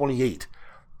 2028,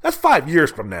 that's 5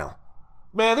 years from now.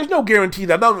 Man, there's no guarantee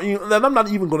that I'm not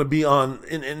even going to be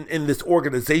in this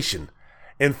organization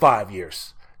in 5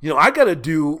 years. I got to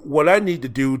do what I need to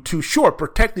do to, sure,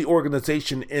 protect the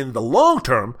organization in the long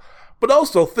term, but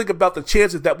also think about the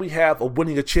chances that we have of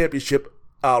winning a championship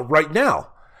right now.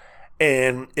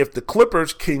 And if the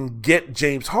Clippers can get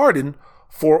James Harden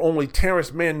for only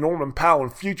Terrence Mann, Norman Powell,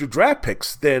 and future draft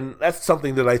picks, then that's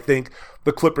something that I think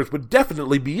the Clippers would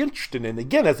definitely be interested in.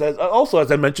 Again, as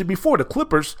I mentioned before, the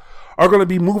Clippers are going to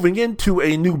be moving into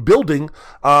a new building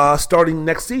starting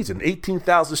next season,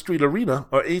 18,000 seat arena,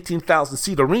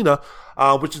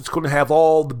 which is going to have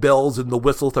all the bells and the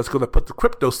whistles that's going to put the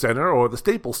Crypto Center or the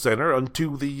Staples Center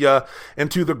into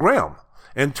the ground.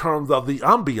 In terms of the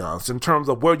ambiance, in terms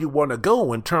of where you want to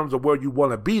go, in terms of where you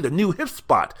want to be, the new hip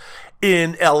spot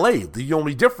in LA. The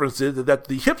only difference is that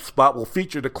the hip spot will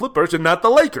feature the Clippers and not the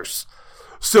Lakers.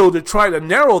 So to try to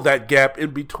narrow that gap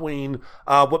in between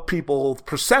what people's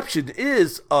perception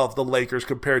is of the Lakers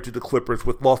compared to the Clippers,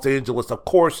 with Los Angeles, of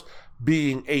course,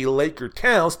 being a Laker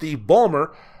town, Steve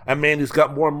Ballmer, a man who's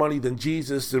got more money than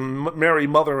Jesus and Mary,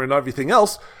 Mother, and everything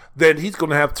else, then he's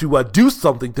going to have to do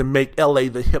something to make LA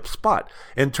the hip spot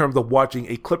in terms of watching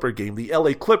a Clipper game, the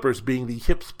LA Clippers being the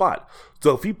hip spot.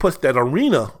 So if he puts that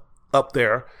arena up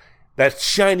there, that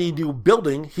shiny new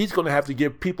building, he's going to have to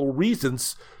give people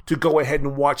reasons to go ahead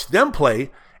and watch them play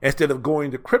instead of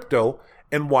going to crypto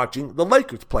and watching the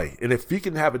Lakers play. And if he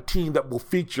can have a team that will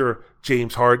feature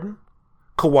James Harden,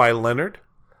 Kawhi Leonard,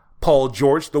 Paul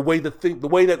George, the way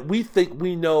that we think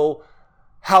we know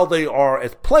how they are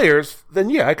as players,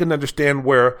 then yeah, I can understand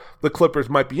where the Clippers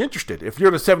might be interested. If you're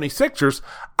the 76ers,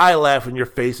 I laugh in your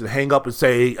face and hang up and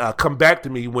say, come back to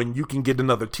me when you can get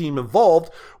another team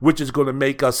involved, which is going to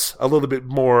make us a little bit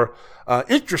more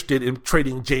interested in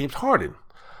trading James Harden.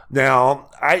 Now,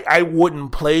 I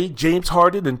wouldn't play James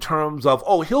Harden in terms of,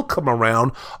 he'll come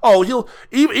around.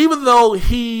 Even though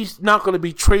he's not going to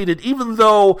be traded, even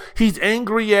though he's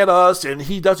angry at us and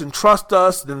he doesn't trust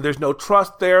us, then there's no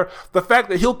trust there. The fact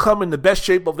that he'll come in the best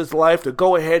shape of his life to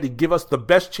go ahead and give us the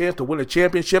best chance to win a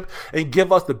championship and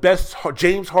give us the best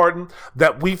James Harden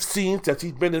that we've seen since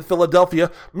he's been in Philadelphia,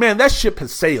 man, that ship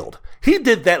has sailed. He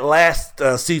did that last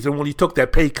season when he took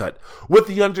that pay cut with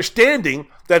the understanding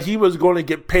that he was going to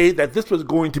get paid, that this was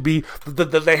going to be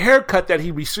the haircut that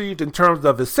he received in terms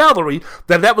of his salary,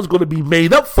 that was going to be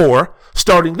made up for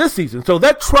starting this season. So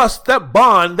that trust, that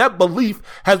bond, that belief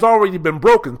has already been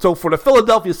broken. So for the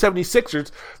Philadelphia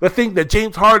 76ers, to think that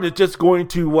James Harden is just going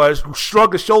to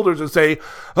shrug his shoulders and say,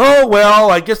 oh,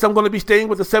 well, I guess I'm going to be staying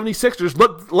with the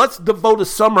 76ers. Let's devote a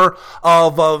summer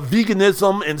of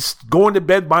veganism and going to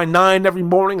bed by 9 every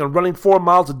morning and running 4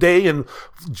 miles a day and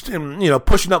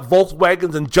pushing up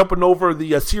Volkswagens and jumping over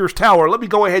the Sears Tower. Let me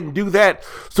go ahead and do that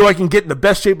so I can get in the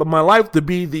best shape of my life to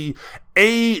be the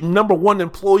number one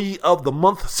employee of the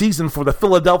month season for the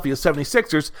Philadelphia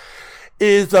 76ers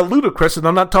is ludicrous, and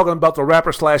I'm not talking about the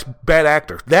rapper / bad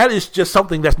actor. That is just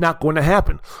something that's not going to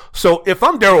happen. So if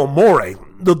I'm Daryl Morey,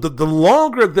 the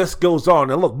longer this goes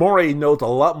on, and look, Morey knows a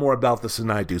lot more about this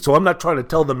than I do, so I'm not trying to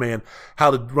tell the man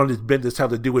how to run his business, how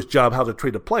to do his job, how to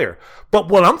trade a player. But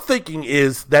what I'm thinking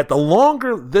is that the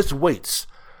longer this waits,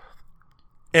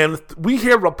 and we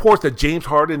hear reports that James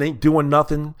Harden ain't doing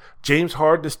nothing. James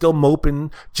Harden is still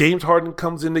moping. James Harden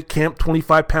comes into camp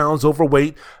 25 pounds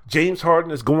overweight. James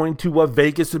Harden is going to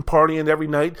Vegas and partying every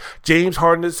night. James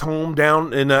Harden is home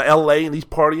down in L.A. and he's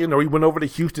partying, or he went over to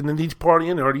Houston and he's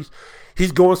partying, or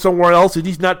he's going somewhere else and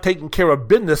he's not taking care of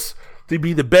business to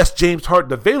be the best James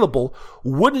Harden available.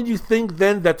 Wouldn't you think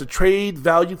then that the trade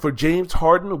value for James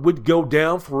Harden would go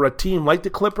down for a team like the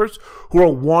Clippers, who are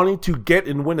wanting to get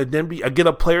and win get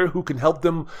a player who can help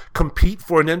them compete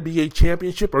for an NBA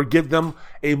championship or give them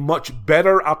a much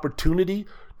better opportunity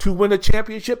to win a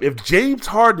championship? If James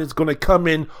Harden is going to come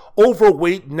in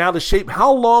overweight and out of shape,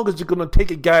 how long is it going to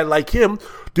take a guy like him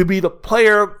to be the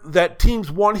player that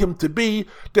teams want him to be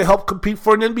to help compete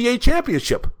for an NBA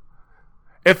championship?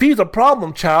 If he's a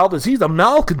problem child, if he's a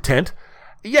malcontent,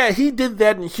 yeah, he did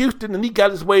that in Houston and he got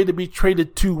his way to be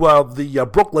traded to the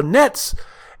Brooklyn Nets.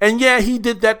 And yeah, he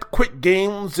did that to quit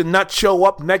games and not show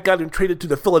up, and that got him traded to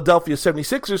the Philadelphia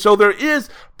 76ers. So there is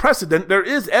precedent, there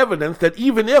is evidence that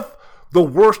even if the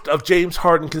worst of James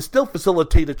Harden can still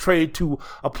facilitate a trade to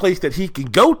a place that he can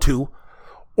go to,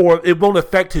 or it won't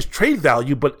affect his trade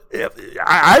value, but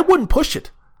I wouldn't push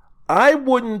it. I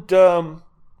wouldn't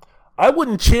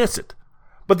chance it.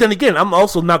 But then again, I'm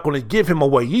also not going to give him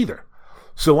away either.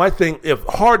 So I think if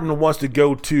Harden wants to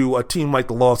go to a team like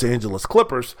the Los Angeles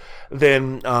Clippers,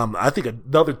 then I think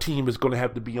another team is going to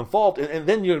have to be involved. And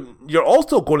then you're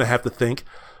also going to have to think,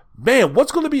 man,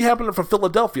 what's going to be happening for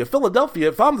Philadelphia? Philadelphia,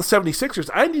 if I'm the 76ers,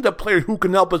 I need a player who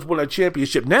can help us win a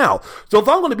championship now. So if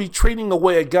I'm going to be trading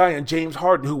away a guy in James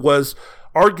Harden, who was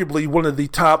arguably one of the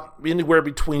top, anywhere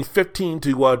between 15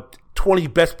 to 20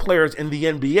 best players in the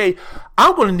NBA,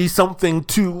 I'm going to need something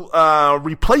to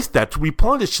replace that, to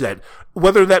replenish that,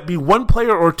 whether that be one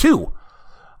player or two.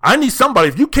 I need somebody.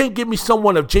 If you can't give me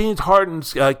someone of James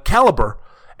Harden's caliber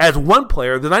as one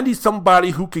player, then I need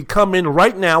somebody who can come in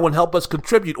right now and help us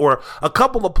contribute, or a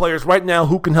couple of players right now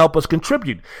who can help us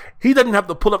contribute. He doesn't have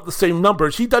to put up the same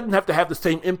numbers. He doesn't have to have the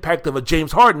same impact of a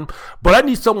James Harden, but I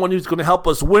need someone who's going to help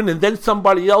us win, and then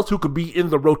somebody else who could be in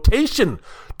the rotation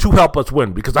to help us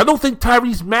win, because I don't think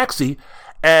Tyrese Maxey,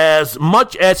 as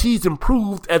much as he's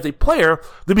improved as a player,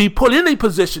 to be put in a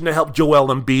position to help Joel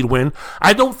Embiid win.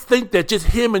 I don't think that just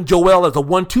him and Joel as a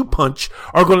 1-2 punch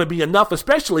are going to be enough,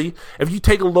 especially if you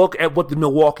take a look at what the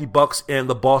Milwaukee Bucks and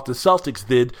the Boston Celtics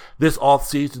did this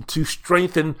offseason to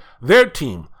strengthen their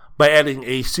team by adding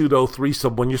a pseudo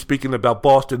threesome when you're speaking about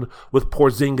Boston with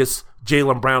Porzingis,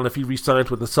 Jaylen Brown if he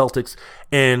resigns with the Celtics,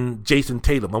 and Jason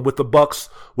Tatum. And with the Bucks,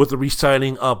 with the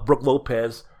re-signing of Brook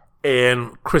Lopez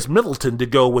and Chris Middleton to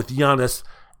go with Giannis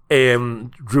and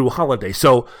Drew Holiday.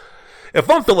 So if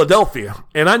I'm Philadelphia,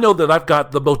 and I know that I've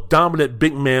got the most dominant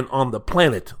big man on the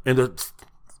planet, and it's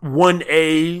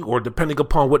 1A, or depending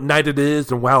upon what night it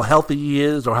is and how healthy he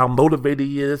is or how motivated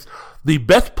he is, the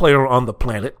best player on the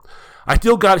planet, I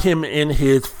still got him in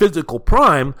his physical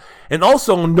prime, and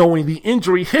also knowing the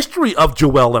injury history of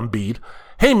Joel Embiid,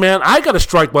 hey man, I got to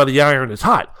strike while the iron is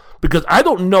hot. Because I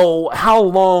don't know how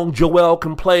long Joel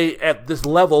can play at this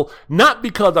level, not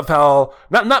because of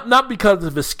not because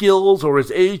of his skills or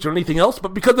his age or anything else,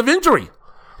 but because of injury.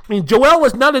 I mean, Joel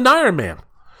is not an Iron Man.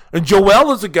 And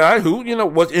Joel is a guy who,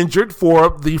 was injured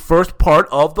for the first part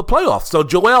of the playoffs. So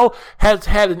Joel has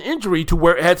had injury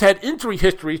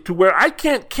history to where I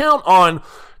can't count on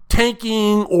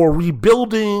tanking or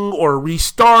rebuilding or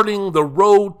restarting the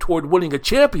road toward winning a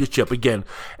championship again,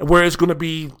 where it's going to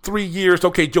be 3 years.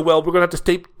 Okay, Joel, we're going to have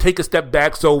to take a step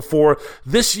back. So for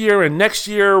this year and next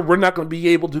year, we're not going to be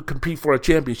able to compete for a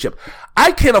championship.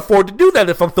 I can't afford to do that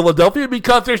if I'm Philadelphia,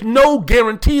 because there's no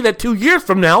guarantee that 2 years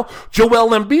from now, Joel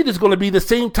Embiid is going to be the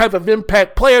same type of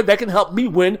impact player that can help me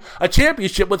win a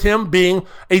championship, with him being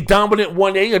a dominant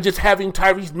 1A and just having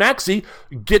Tyrese Maxey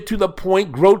get to the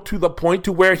point, grow to the point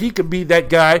to where he can be that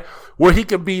guy, where he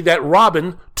can be that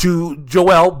Robin to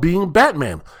Joel being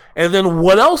Batman. And then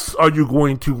what else are you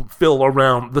going to fill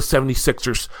around the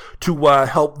 76ers to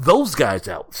help those guys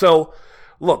out? So,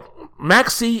 look,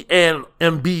 Maxey and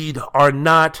Embiid are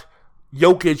not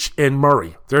Jokic and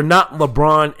Murray. They're not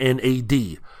LeBron and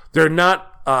AD. They're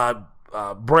not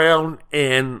Brown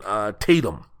and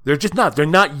Tatum. They're just not. They're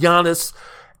not Giannis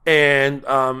and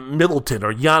Middleton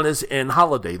or Giannis and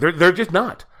Holiday. They're just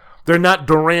not. They're not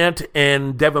Durant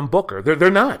and Devin Booker. They're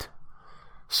not.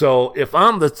 So if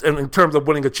I'm in terms of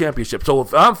winning a championship, so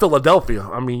if I'm Philadelphia,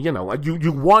 I mean,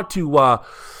 you want to,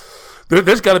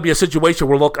 there's got to be a situation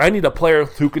where, look, I need a player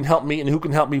who can help me and who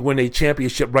can help me win a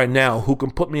championship right now, who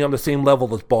can put me on the same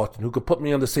level as Boston, who can put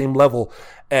me on the same level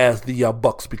as the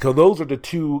Bucks, because those are the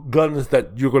two guns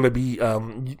that you're going to be,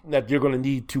 that you're going to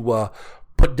need to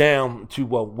put down to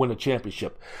win a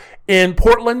championship. In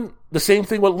Portland, the same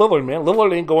thing with Lillard, man.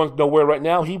 Lillard ain't going nowhere right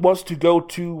now. He wants to go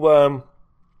to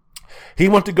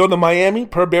Miami.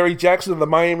 Per Barry Jackson of the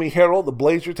Miami Herald, the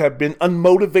Blazers have been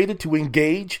unmotivated to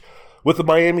engage with the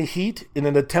Miami Heat in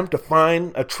an attempt to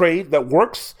find a trade that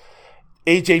works.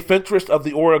 AJ Fentress of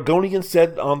the Oregonian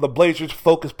said on the Blazers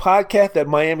Focus podcast that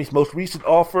Miami's most recent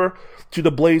offer to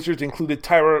the Blazers included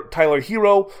Tyler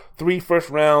Hero, 3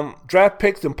 first-round draft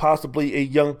picks, and possibly a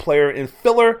young player in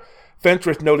filler.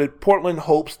 Fentress noted Portland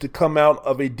hopes to come out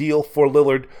of a deal for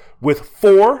Lillard with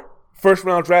 4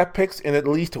 first-round draft picks and at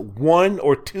least 1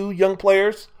 or 2 young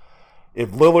players. If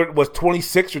Lillard was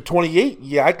 26 or 28,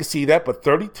 yeah, I could see that, but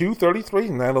 32, 33,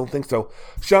 and I don't think so.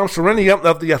 Sean Serenia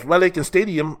of The Athletic and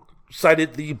Stadium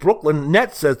cited the Brooklyn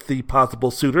Nets as the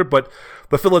possible suitor, but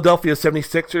the Philadelphia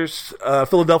 76ers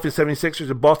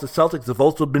and Boston Celtics have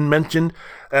also been mentioned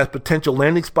as potential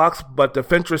landing spots, but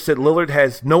Fentress said Lillard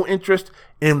has no interest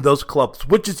in those clubs,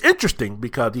 which is interesting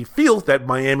because he feels that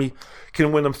Miami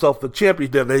can win himself the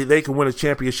championship. They can win a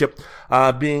championship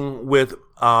being with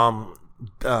Bam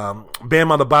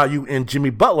Adebayo and Jimmy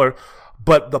Butler,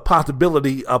 but the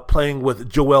possibility of playing with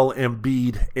Joel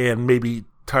Embiid and maybe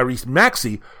Tyrese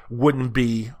Maxey wouldn't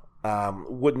be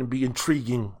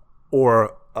intriguing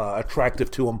or attractive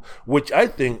to him, which I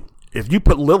think if you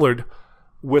put Lillard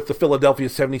with the Philadelphia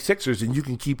 76ers and you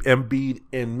can keep Embiid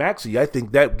and Maxey, I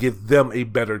think that gives them a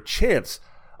better chance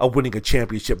of winning a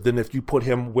championship than if you put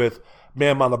him with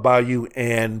Bam Adebayo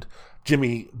and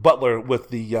Jimmy Butler with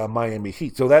the Miami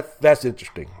Heat. So that's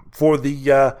interesting.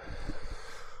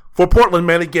 For Portland,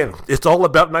 man, again, it's all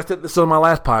about, and I said this on my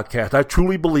last podcast, I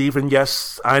truly believe, and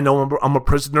yes, I know I'm a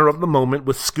prisoner of the moment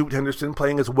with Scoot Henderson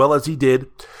playing as well as he did,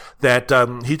 that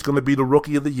he's going to be the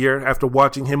Rookie of the Year after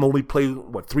watching him only play,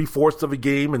 3/4 of a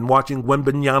game, and watching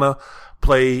Wembanyama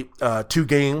play 2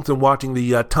 games, and watching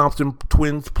the Thompson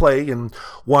twins play, and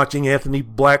watching Anthony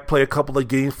Black play a couple of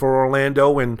games for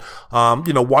Orlando, and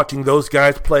watching those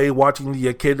guys play, watching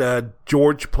the kid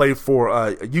George play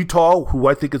for Utah, who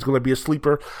I think is going to be a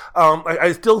sleeper.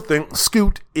 I still think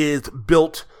Scoot is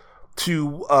built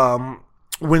to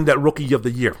win that Rookie of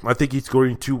the Year. I think he's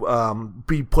going to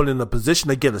be put in a position,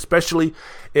 again, especially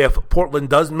if Portland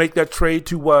does make that trade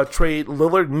to trade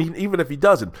Lillard, and even if he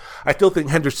doesn't, I still think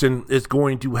Henderson is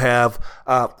going to have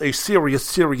a serious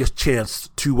chance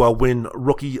to win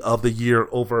Rookie of the Year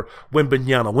over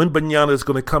Wembanyama. Wembanyama is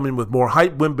going to come in with more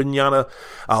hype. Wembanyama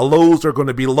lows are going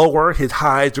to be lower. His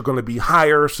highs are going to be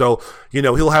higher. So,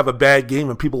 he'll have a bad game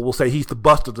and people will say he's the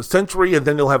bust of the century, and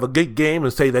then he'll have a good game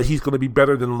and say that he's going to be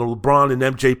better than LeBron and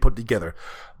MJ put together.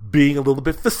 Being a little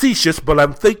bit facetious, but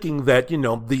I'm thinking that,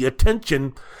 the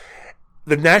attention,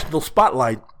 the national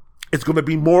spotlight is going to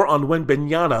be more on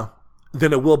Wembanyama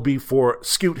than it will be for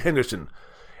Scoot Henderson.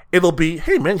 It'll be,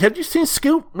 hey man, have you seen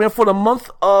Scoot? Man, for the month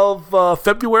of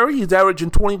February, he's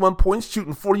averaging 21 points,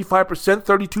 shooting 45%,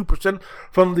 32%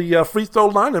 from the free throw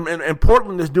line, and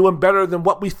Portland is doing better than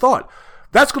what we thought.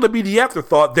 That's going to be the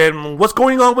afterthought. Then what's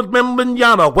going on with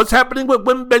Wembanyama? What's happening with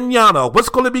Wembanyama? What's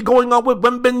going to be going on with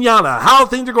Wembanyama? How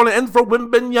things are going to end for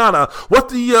Wembanyama?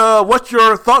 What's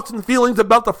your thoughts and feelings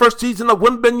about the first season of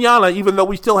Wembanyama, even though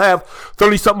we still have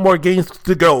 30-something more games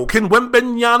to go? Can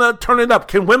Wembanyama turn it up?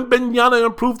 Can Wembanyama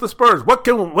improve the Spurs? What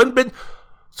can Wembanyama...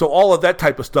 So all of that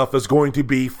type of stuff is going to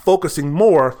be focusing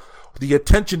more. The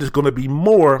attention is going to be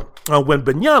more on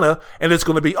Wembanyama, and it's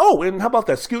going to be, and how about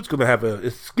that? Scoot's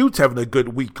having a good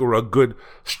week or a good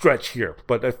stretch here.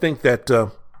 But I think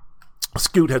that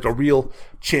Scoot has a real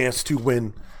chance to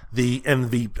win the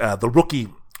Rookie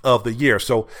of the Year.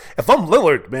 So if I'm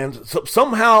Lillard, man,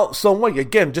 somehow, some way,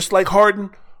 again, just like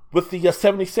Harden with the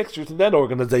 76ers in that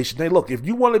organization, hey, look, if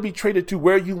you want to be traded to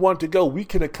where you want to go, we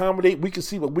can accommodate, we can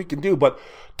see what we can do. But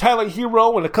Tyler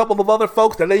Hero and a couple of other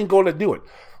folks, that ain't going to do it.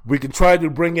 We can try to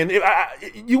bring in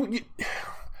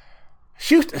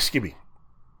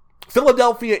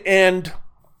Philadelphia and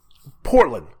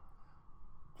Portland.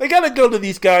 They got to go to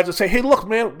these guys and say, hey, look,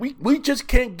 man, we just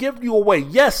can't give you away.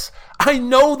 Yes, I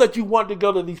know that you want to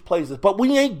go to these places, but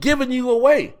we ain't giving you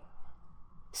away.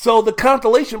 So the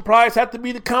consolation prize had to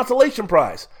be the consolation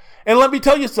prize. And let me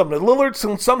tell you something. Lillard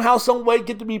somehow, some way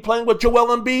get to be playing with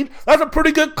Joel Embiid. That's a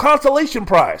pretty good consolation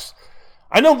prize.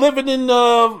 I know living in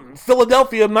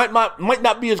Philadelphia might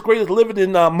not be as great as living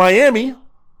in Miami.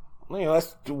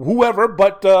 That's whoever.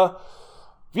 But,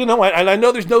 and I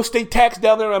know there's no state tax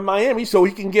down there in Miami, so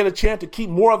he can get a chance to keep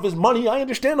more of his money. I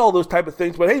understand all those type of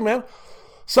things. But, hey, man,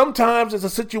 sometimes it's a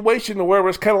situation where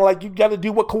it's kind of like you got to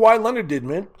do what Kawhi Leonard did,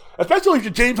 man. Especially if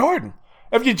you're James Harden.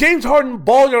 If you're James Harden,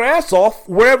 ball your ass off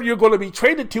wherever you're going to be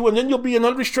traded to, and then you'll be an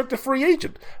unrestricted free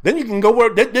agent. Then you can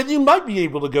go then you might be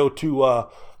able to go to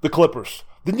the Clippers.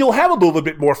 Then you'll have a little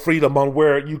bit more freedom on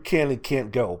where you can and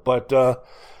can't go. But,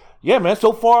 yeah, man,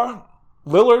 so far,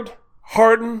 Lillard,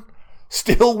 Harden,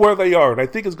 still where they are. And I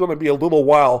think it's going to be a little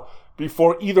while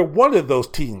before either one of those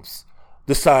teams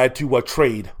decide to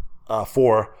trade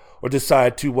for or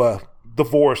decide to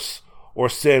divorce or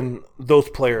send those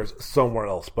players somewhere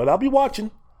else. But I'll be watching.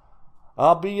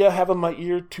 I'll be having my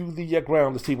ear to the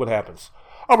ground to see what happens.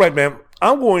 All right, man.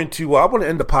 I want to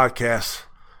end the podcast.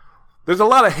 There's a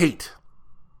lot of hate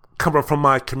coming from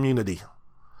my community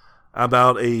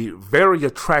about a very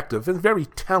attractive and very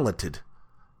talented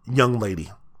young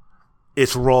lady.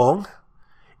 It's wrong.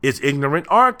 It's ignorant.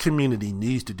 Our community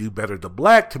needs to do better. The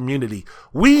black community,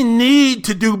 we need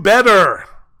to do better.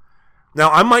 Now,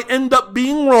 I might end up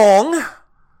being wrong,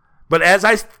 but as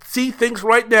I see things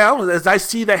right now, as I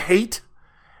see the hate,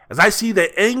 as I see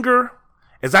the anger,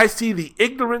 as I see the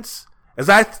ignorance, as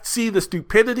I see the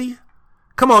stupidity,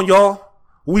 come on, y'all.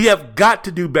 We have got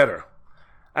to do better.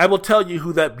 I will tell you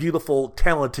who that beautiful,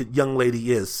 talented young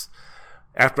lady is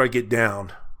after I get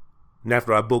down and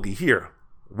after I boogie here.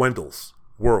 Wendell's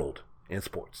World in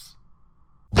Sports.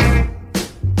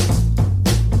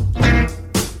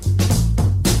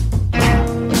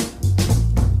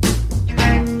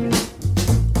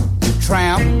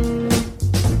 Tramp.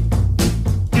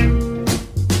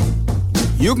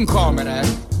 You can call me that.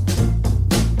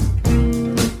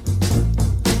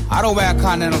 I don't wear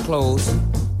continental clothes,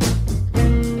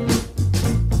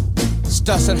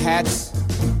 studs and hats,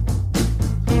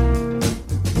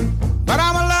 but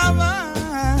I'm a lover.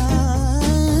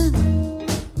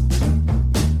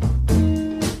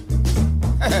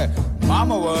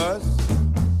 Mama was,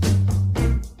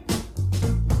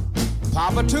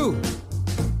 Papa too.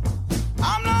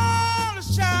 I'm not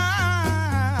a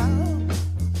child,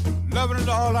 loving is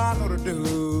all I know to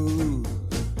do.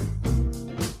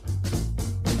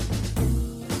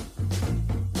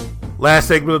 Last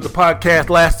segment of the podcast,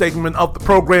 last segment of the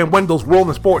program, Wendell's World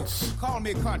in Sports. Call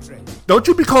me country. Don't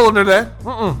you be calling her that.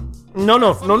 No.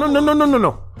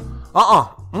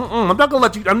 I'm not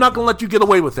gonna let you get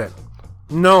away with that.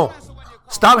 No.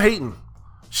 Stop hating.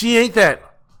 She ain't that.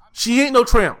 She ain't no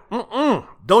tramp.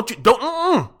 Don't.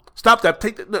 Stop that.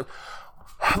 Take that.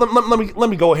 Let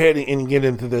me go ahead and get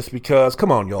into this because,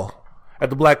 come on, y'all. At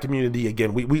the black community,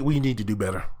 again, we need to do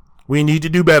better. We need to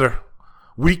do better.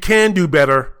 We can do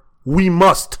better. We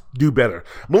must do better.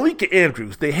 Malika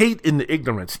Andrews, they hate in the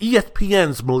ignorance.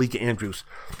 ESPN's Malika Andrews,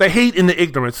 they hate in the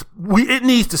ignorance. It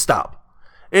needs to stop.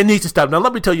 It needs to stop. Now,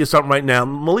 let me tell you something right now.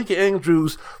 Malika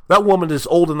Andrews, that woman is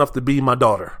old enough to be my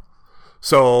daughter.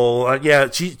 So,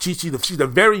 she's a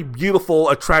very beautiful,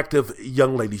 attractive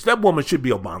young lady. That woman should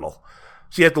be a model.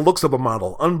 She has the looks of a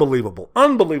model. Unbelievable.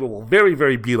 Very,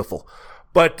 very beautiful.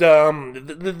 But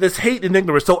this hate and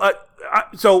ignorance.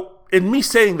 So in me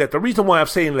saying that, the reason why I'm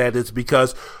saying that is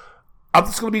because I'm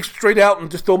just going to be straight out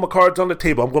and just throw my cards on the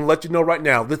table. I'm going to let you know right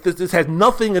now. This has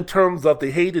nothing in terms of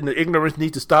the hate and the ignorance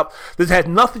needs to stop. This has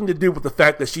nothing to do with the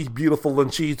fact that she's beautiful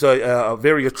and she's a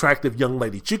very attractive young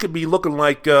lady. She could be looking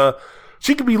like a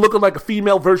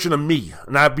female version of me.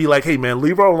 And I'd be like, hey, man,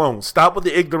 leave her alone. Stop with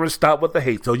the ignorance. Stop with the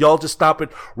hate. So y'all just stop it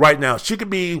right now. She could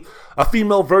be a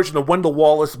female version of Wendell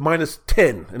Wallace minus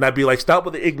 10. And I'd be like, stop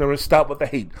with the ignorance. Stop with the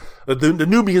hate. The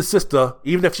Nubian sister,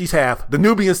 even if she's half, the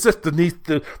Nubian sister needs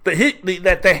to,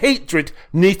 the hatred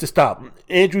needs to stop.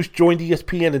 Andrews joined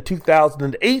ESPN in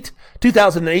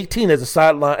 2018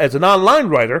 as an online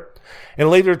writer, and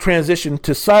later transitioned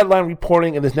to sideline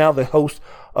reporting and is now the host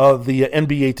of the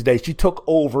NBA Today. She took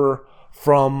over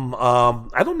from,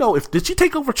 I don't know if, did she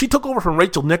take over? She took over from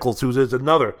Rachel Nichols, who is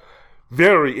another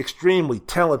very extremely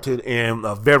talented and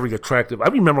very attractive. I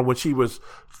remember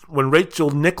when Rachel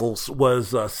Nichols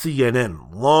was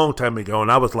CNN, long time ago, and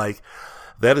I was like,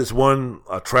 that is one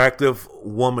attractive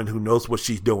woman who knows what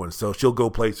she's doing. So she'll go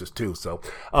places too. So,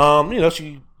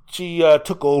 she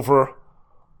took over.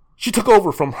 She took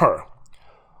over from her.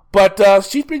 But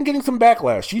she's been getting some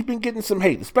backlash. She's been getting some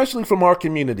hate, especially from our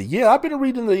community. Yeah, I've been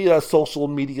reading the social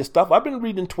media stuff. I've been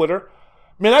reading Twitter.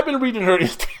 Man, I've been reading her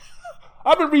Instagram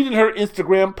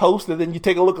posts, and then you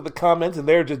take a look at the comments, and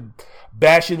they're just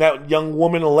bashing that young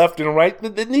woman left and right.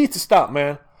 It needs to stop,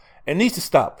 man. It needs to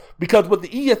stop. Because with the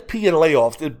ESPN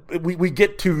layoffs, we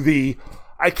get to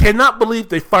I cannot believe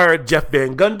they fired Jeff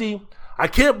Van Gundy. I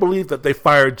can't believe that they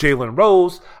fired Jalen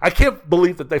Rose. I can't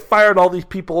believe that they fired all these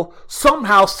people.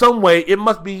 Somehow, some way, it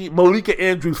must be Malika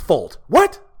Andrews' fault.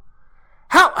 What?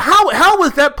 How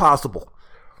is that possible?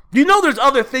 You know there's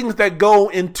other things that go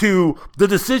into the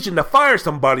decision to fire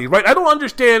somebody, right? I don't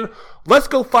understand. Let's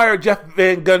go fire Jeff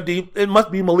Van Gundy. It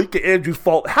must be Malika Andrews'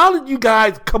 fault. How did you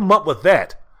guys come up with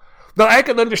that? Now, I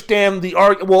can understand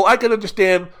I can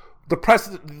understand the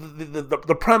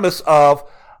premise of,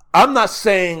 I'm not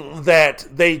saying that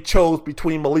they chose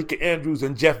between Malika Andrews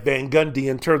and Jeff Van Gundy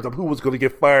in terms of who was going to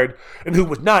get fired and who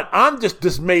was not. I'm just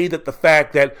dismayed at the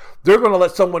fact that they're going to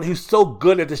let someone who's so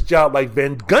good at this job like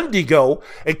Van Gundy go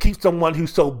and keep someone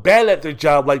who's so bad at their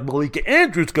job like Malika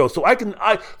Andrews go. So I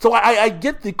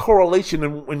get the correlation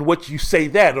in which you say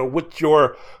that, or what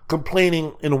you're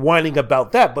complaining and whining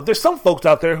about that. But there's some folks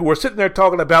out there who are sitting there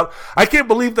talking about, I can't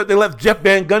believe that they let Jeff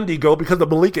Van Gundy go because of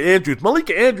Malika Andrews.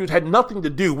 Malika Andrews had nothing to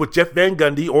do with Jeff Van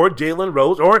Gundy or Jalen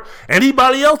Rose or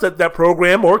anybody else at that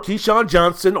program, or Keyshawn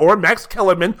Johnson or Max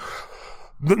Kellerman.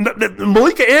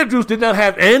 Malika Andrews did not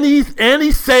have any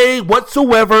say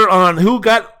whatsoever on who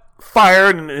got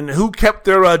fired and who kept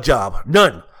their job.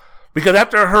 None. Because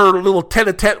after her little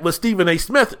tete-a-tete with Stephen A.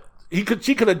 Smith, she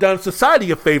could have done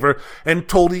society a favor and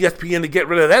told ESPN to get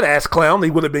rid of that ass clown.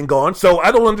 They would have been gone. So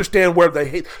I don't understand where the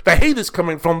hate is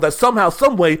coming from, that somehow,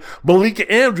 some way, Malika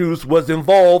Andrews was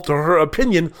involved, or her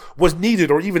opinion was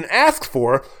needed or even asked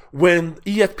for when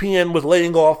ESPN was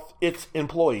laying off its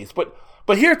employees. But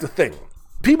here's the thing.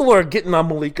 People are getting on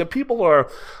Malika. People are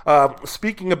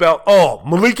speaking about,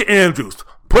 Malika Andrews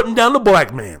putting down the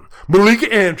black man. Malika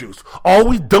Andrews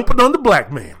always dumping on the black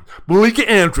man. Malika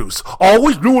Andrews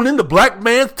always ruining the black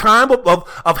man's time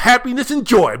of happiness and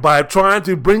joy by trying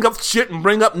to bring up shit and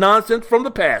bring up nonsense from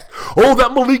the past. Oh,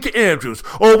 that Malika Andrews.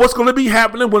 Oh, what's going to be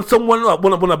happening when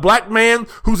when a black man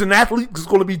who's an athlete is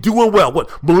going to be doing well? What,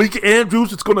 Malika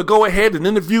Andrews is going to go ahead and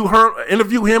interview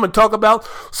him and talk about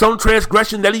some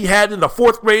transgression that he had in the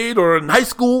 4th grade or in high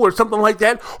school or something like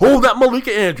that? Oh, that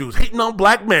Malika Andrews hating on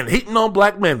black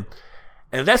men.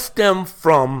 And that stemmed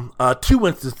from 2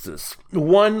 instances.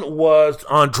 One was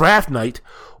on draft night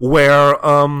where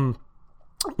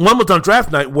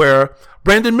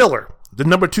Brandon Miller, the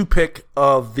number 2 pick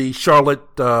of the Charlotte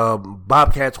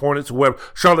Bobcats,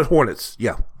 Charlotte Hornets,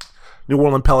 New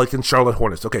Orleans Pelicans, Charlotte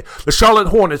Hornets. Okay, the Charlotte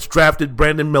Hornets drafted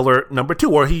Brandon Miller number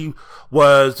 2, or he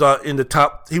was in the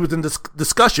top. He was in this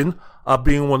discussion of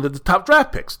being one of the top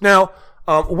draft picks. Now,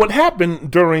 what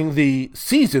happened during the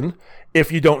season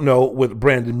if you don't know, with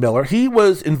Brandon Miller. He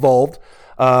was involved.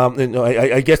 And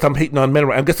I guess I'm hating on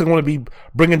men. I guess I'm going to be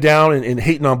bringing down and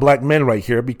hating on black men right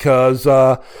here because,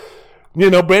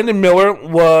 Brandon Miller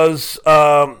was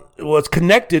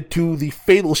connected to the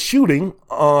fatal shooting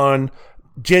on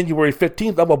January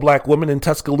 15th of a black woman in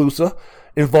Tuscaloosa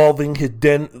involving his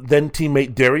then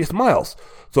teammate Darius Miles.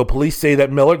 So police say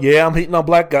that Miller, I'm hating on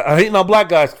black guys. I'm hating on black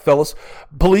guys, fellas.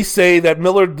 Police say that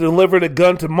Miller delivered a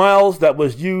gun to Miles that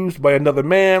was used by another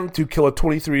man to kill a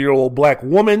 23-year-old black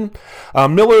woman.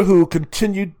 Miller, who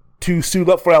continued to suit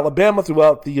up for Alabama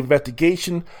throughout the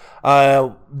investigation,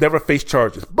 never faced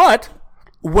charges. But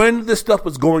when this stuff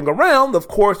was going around, of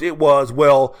course, it was,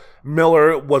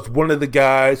 Miller was one of the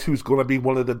guys who's going to be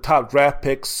one of the top draft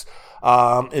picks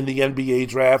in the NBA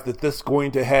draft. That this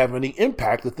going to have any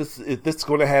impact, if this is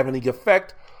going to have any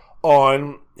effect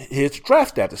on his draft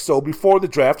status. So before the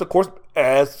draft, of course,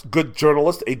 as a good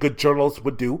journalist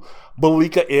would do,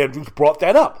 Malika Andrews brought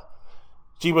that up.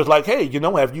 She was like, hey,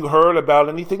 have you heard about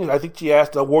anything? I think she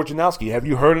asked Wojnarowski, have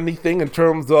you heard anything in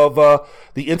terms of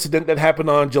the incident that happened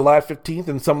on July 15th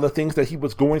and some of the things that he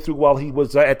was going through while he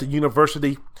was at the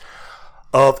University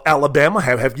of Alabama?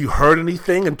 Have you heard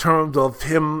anything in terms of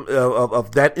him,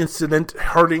 of that incident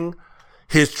hurting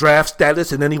his draft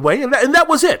status in any way? And that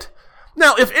was it.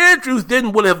 Now, if Andrews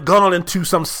then would have gone into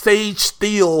some Sage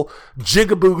Steele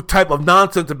jigaboo type of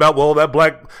nonsense about, that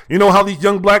black, how these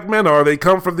young black men are, they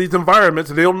come from these environments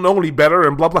and they don't know any better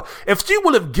and blah, blah. If she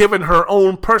would have given her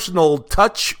own personal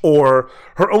touch or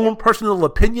her own personal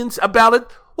opinions about it,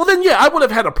 then I would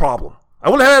have had a problem. I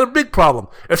would have had a big problem.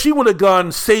 If she would have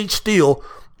gone Sage Steele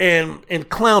and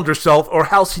clowned herself or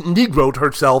house negroed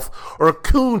herself or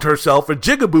cooned herself or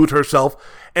jigabooed herself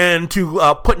and to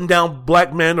putting down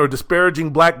black men or disparaging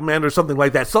black men or something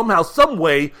like that, somehow, some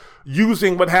way,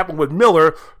 using what happened with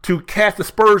Miller to cast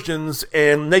aspersions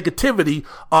and negativity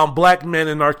on black men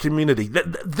in our community.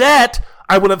 That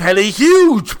I would have had a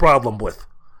huge problem with.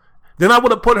 Then I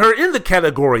would have put her in the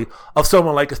category of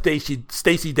someone like a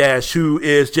Stacey Dash, who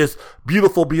is just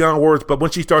beautiful beyond words, but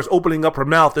when she starts opening up her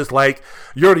mouth, it's like,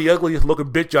 you're the ugliest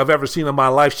looking bitch I've ever seen in my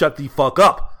life, shut the fuck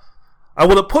up. I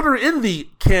would have put her in the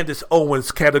Candace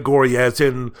Owens category, as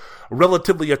in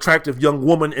relatively attractive young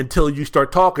woman until you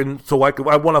start talking, so I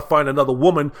want to find another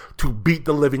woman to beat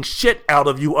the living shit out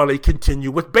of you on a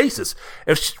continuous basis.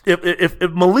 If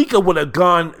Malika would have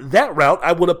gone that route,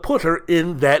 I would have put her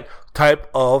in that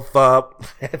type of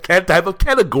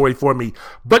category for me.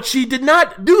 But she did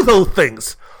not do those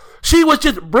things. She was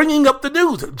just bringing up the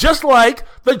news, just like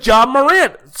the John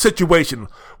Morant situation,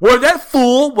 where that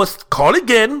fool was caught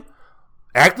again,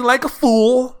 acting like a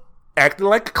fool, acting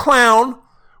like a clown,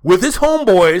 with his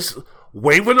homeboys,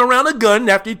 waving around a gun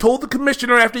after he told the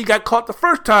commissioner, after he got caught the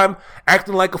first time,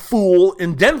 acting like a fool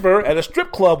in Denver at a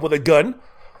strip club with a gun,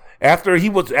 after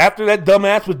that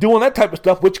dumbass was doing that type of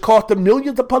stuff, which cost him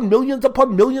millions upon millions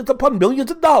upon millions upon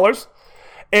millions of dollars.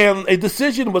 And a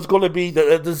decision was going to be,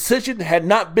 the decision had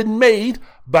not been made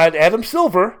by Adam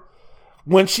Silver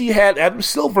when she had Adam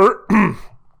Silver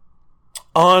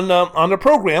on the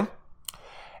program.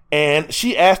 And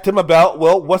she asked him about,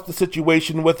 what's the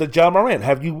situation with John Morant?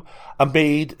 Have you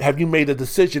made a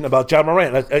decision about John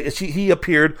Morant? He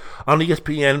appeared on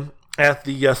ESPN at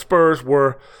the Spurs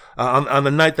were on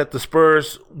the night that the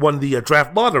Spurs won the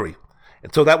draft lottery,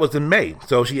 and so that was in May.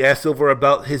 So she asked Silver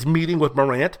about his meeting with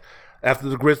Morant after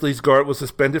the Grizzlies guard was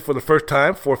suspended for the first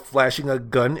time for flashing a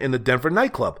gun in the Denver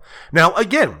nightclub. Now,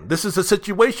 again, this is a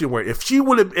situation where if she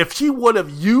would have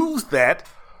used that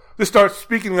to start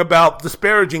speaking about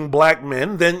disparaging black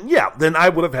men, then I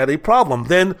would have had a problem.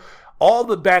 Then all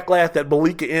the backlash that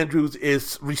Malika Andrews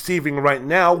is receiving right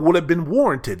now would have been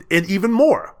warranted, and even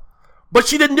more. But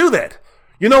she didn't do that.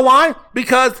 You know why?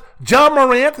 Because John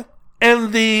Morant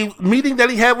and the meeting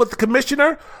that he had with the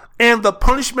commissioner and the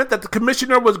punishment that the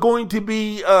commissioner was going to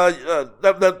be,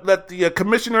 that the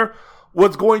commissioner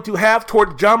was going to have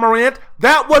toward John Morant,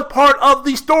 that was part of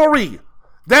the story.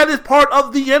 That is part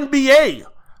of the NBA.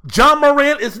 John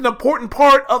Morant is an important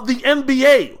part of the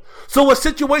NBA. So a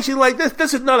situation like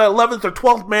this is not an 11th or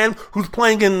 12th man who's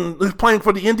playing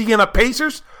for the Indiana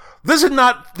Pacers. This is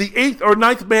not the 8th or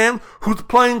 9th man who's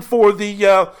playing for the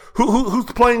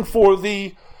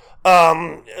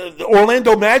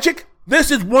Orlando Magic. This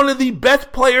is one of the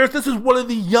best players. This is one of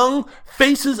the young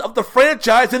faces of the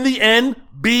franchise in the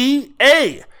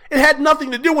NBA. It had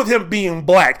nothing to do with him being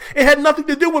black. It had nothing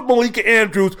to do with Malika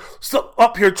Andrews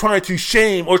up here trying to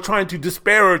shame or trying to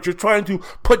disparage or trying to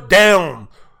put down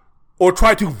or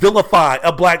try to vilify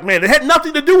a black man. It had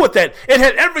nothing to do with that. It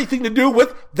had everything to do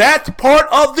with that's part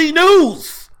of the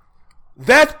news.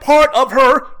 That's part of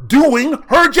her doing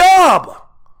her job.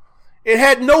 It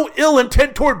had no ill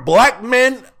intent toward black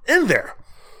men in there.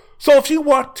 So if you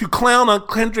want to clown on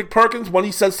Kendrick Perkins when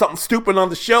he says something stupid on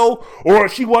the show, or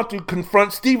if you want to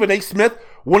confront Stephen A. Smith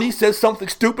when he says something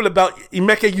stupid about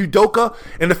Emeka Udoka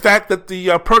and the fact that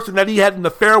the person that he had an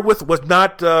affair with was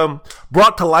not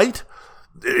brought to light,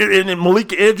 and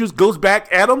Malika Andrews goes back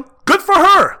at him, good for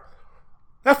her.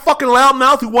 That fucking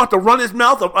loudmouth who wants to run his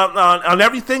mouth on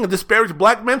everything and disparage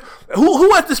black men.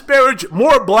 Who has disparaged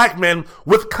more black men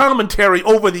with commentary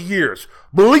over the years?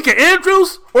 Malika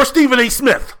Andrews or Stephen A.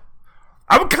 Smith?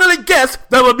 I would kind of guess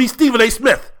that would be Stephen A.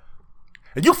 Smith.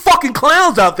 And you fucking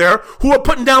clowns out there who are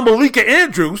putting down Malika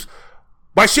Andrews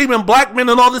by shaming black men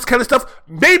and all this kind of stuff,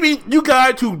 maybe you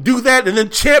guys who do that and then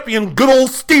champion good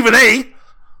old Stephen A.,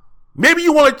 maybe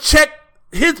you want to check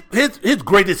his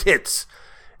greatest hits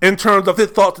in terms of his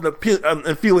thoughts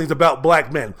and feelings about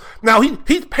black men. Now,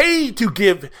 he's paid to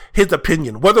give his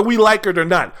opinion, whether we like it or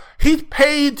not. He's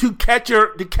paid to catch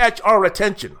our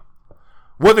attention,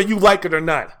 whether you like it or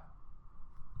not.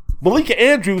 Malika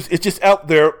Andrews is just out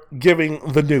there giving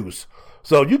the news.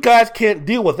 So you guys can't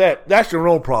deal with that. That's your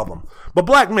own problem. But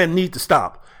black men need to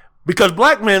stop. Because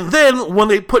black men then, when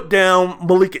they put down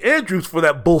Malika Andrews for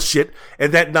that bullshit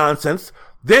and that nonsense,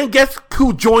 then guess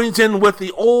who joins in with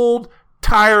the old,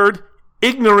 tired,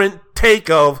 ignorant take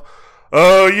of,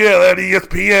 oh yeah, that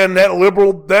ESPN, that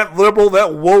liberal, that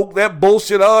woke, that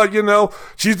bullshit.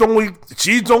 She's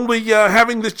only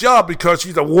having this job because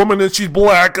she's a woman and she's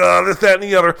black. This, that, and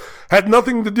the other had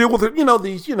nothing to do with it.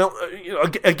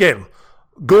 Again,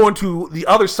 going to the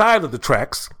other side of the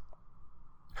tracks,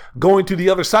 going to the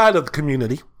other side of the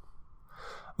community,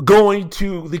 going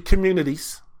to the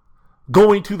communities,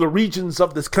 going to the regions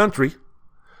of this country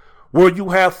where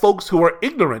you have folks who are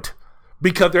ignorant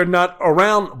because they're not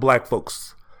around black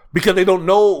folks, because they don't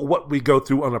know what we go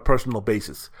through on a personal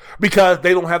basis, because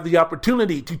they don't have the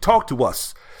opportunity to talk to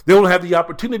us. They don't have the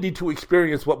opportunity to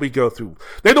experience what we go through.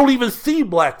 They don't even see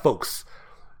black folks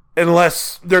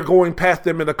unless they're going past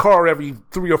them in a car every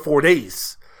 3 or 4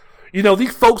 days.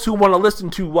 These folks who want to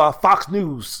listen to Fox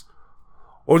News,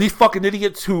 or these fucking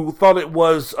idiots who thought it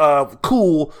was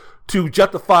cool to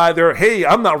justify their, hey,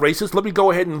 I'm not racist, let me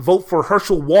go ahead and vote for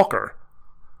Herschel Walker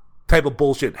type of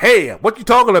bullshit. Hey, what you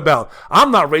talking about?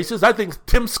 I'm not racist. I think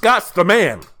Tim Scott's the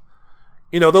man.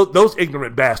 Those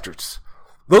ignorant bastards.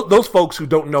 Those folks who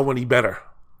don't know any better.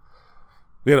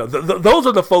 Those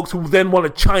are the folks who then want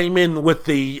to chime in with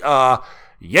the, that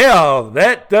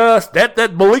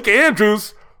Malika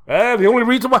Andrews, the only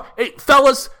reason why. Hey,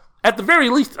 fellas, at the very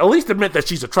least, at least admit that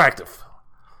she's attractive.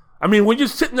 I mean, when you're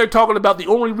sitting there talking about the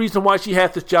only reason why she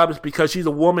has this job is because she's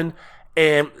a woman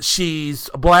and she's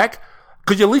black,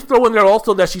 could you at least throw in there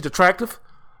also that she's attractive?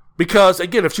 Because,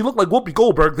 again, if she looked like Whoopi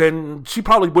Goldberg, then she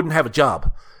probably wouldn't have a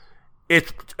job.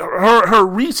 It's her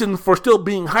reason for still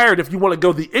being hired, if you want to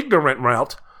go the ignorant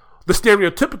route, the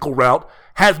stereotypical route,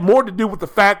 has more to do with the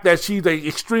fact that she's an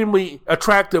extremely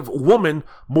attractive woman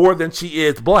more than she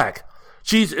is black.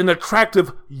 She's an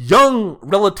attractive,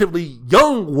 relatively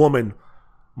young woman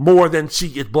more than she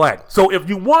is black. So if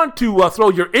you want to throw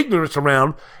your ignorance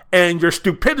around and your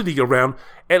stupidity around,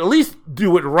 at least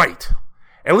do it right.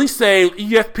 At least say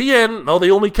ESPN, no, they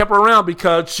only kept her around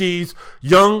because she's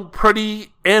young,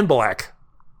 pretty, and black.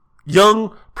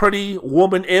 Young, pretty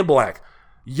woman and black.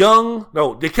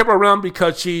 They kept her around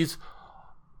because she's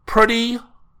pretty,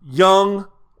 young,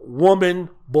 woman,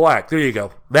 black. There you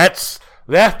go. That's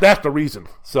the reason.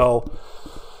 So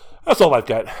that's all I've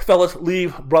got. Fellas,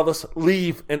 leave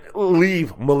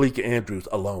Malika Andrews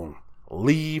alone.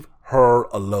 Leave her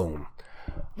alone.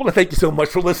 I want to thank you so much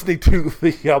for listening to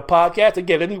the podcast.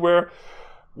 Again, anywhere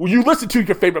you listen to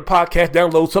your favorite podcast,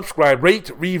 download, subscribe,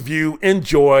 rate, review,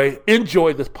 enjoy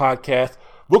this podcast.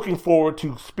 Looking forward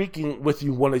to speaking with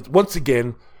you once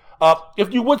again.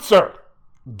 If you would, sir,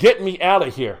 get me out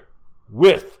of here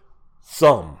with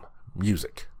some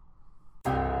music.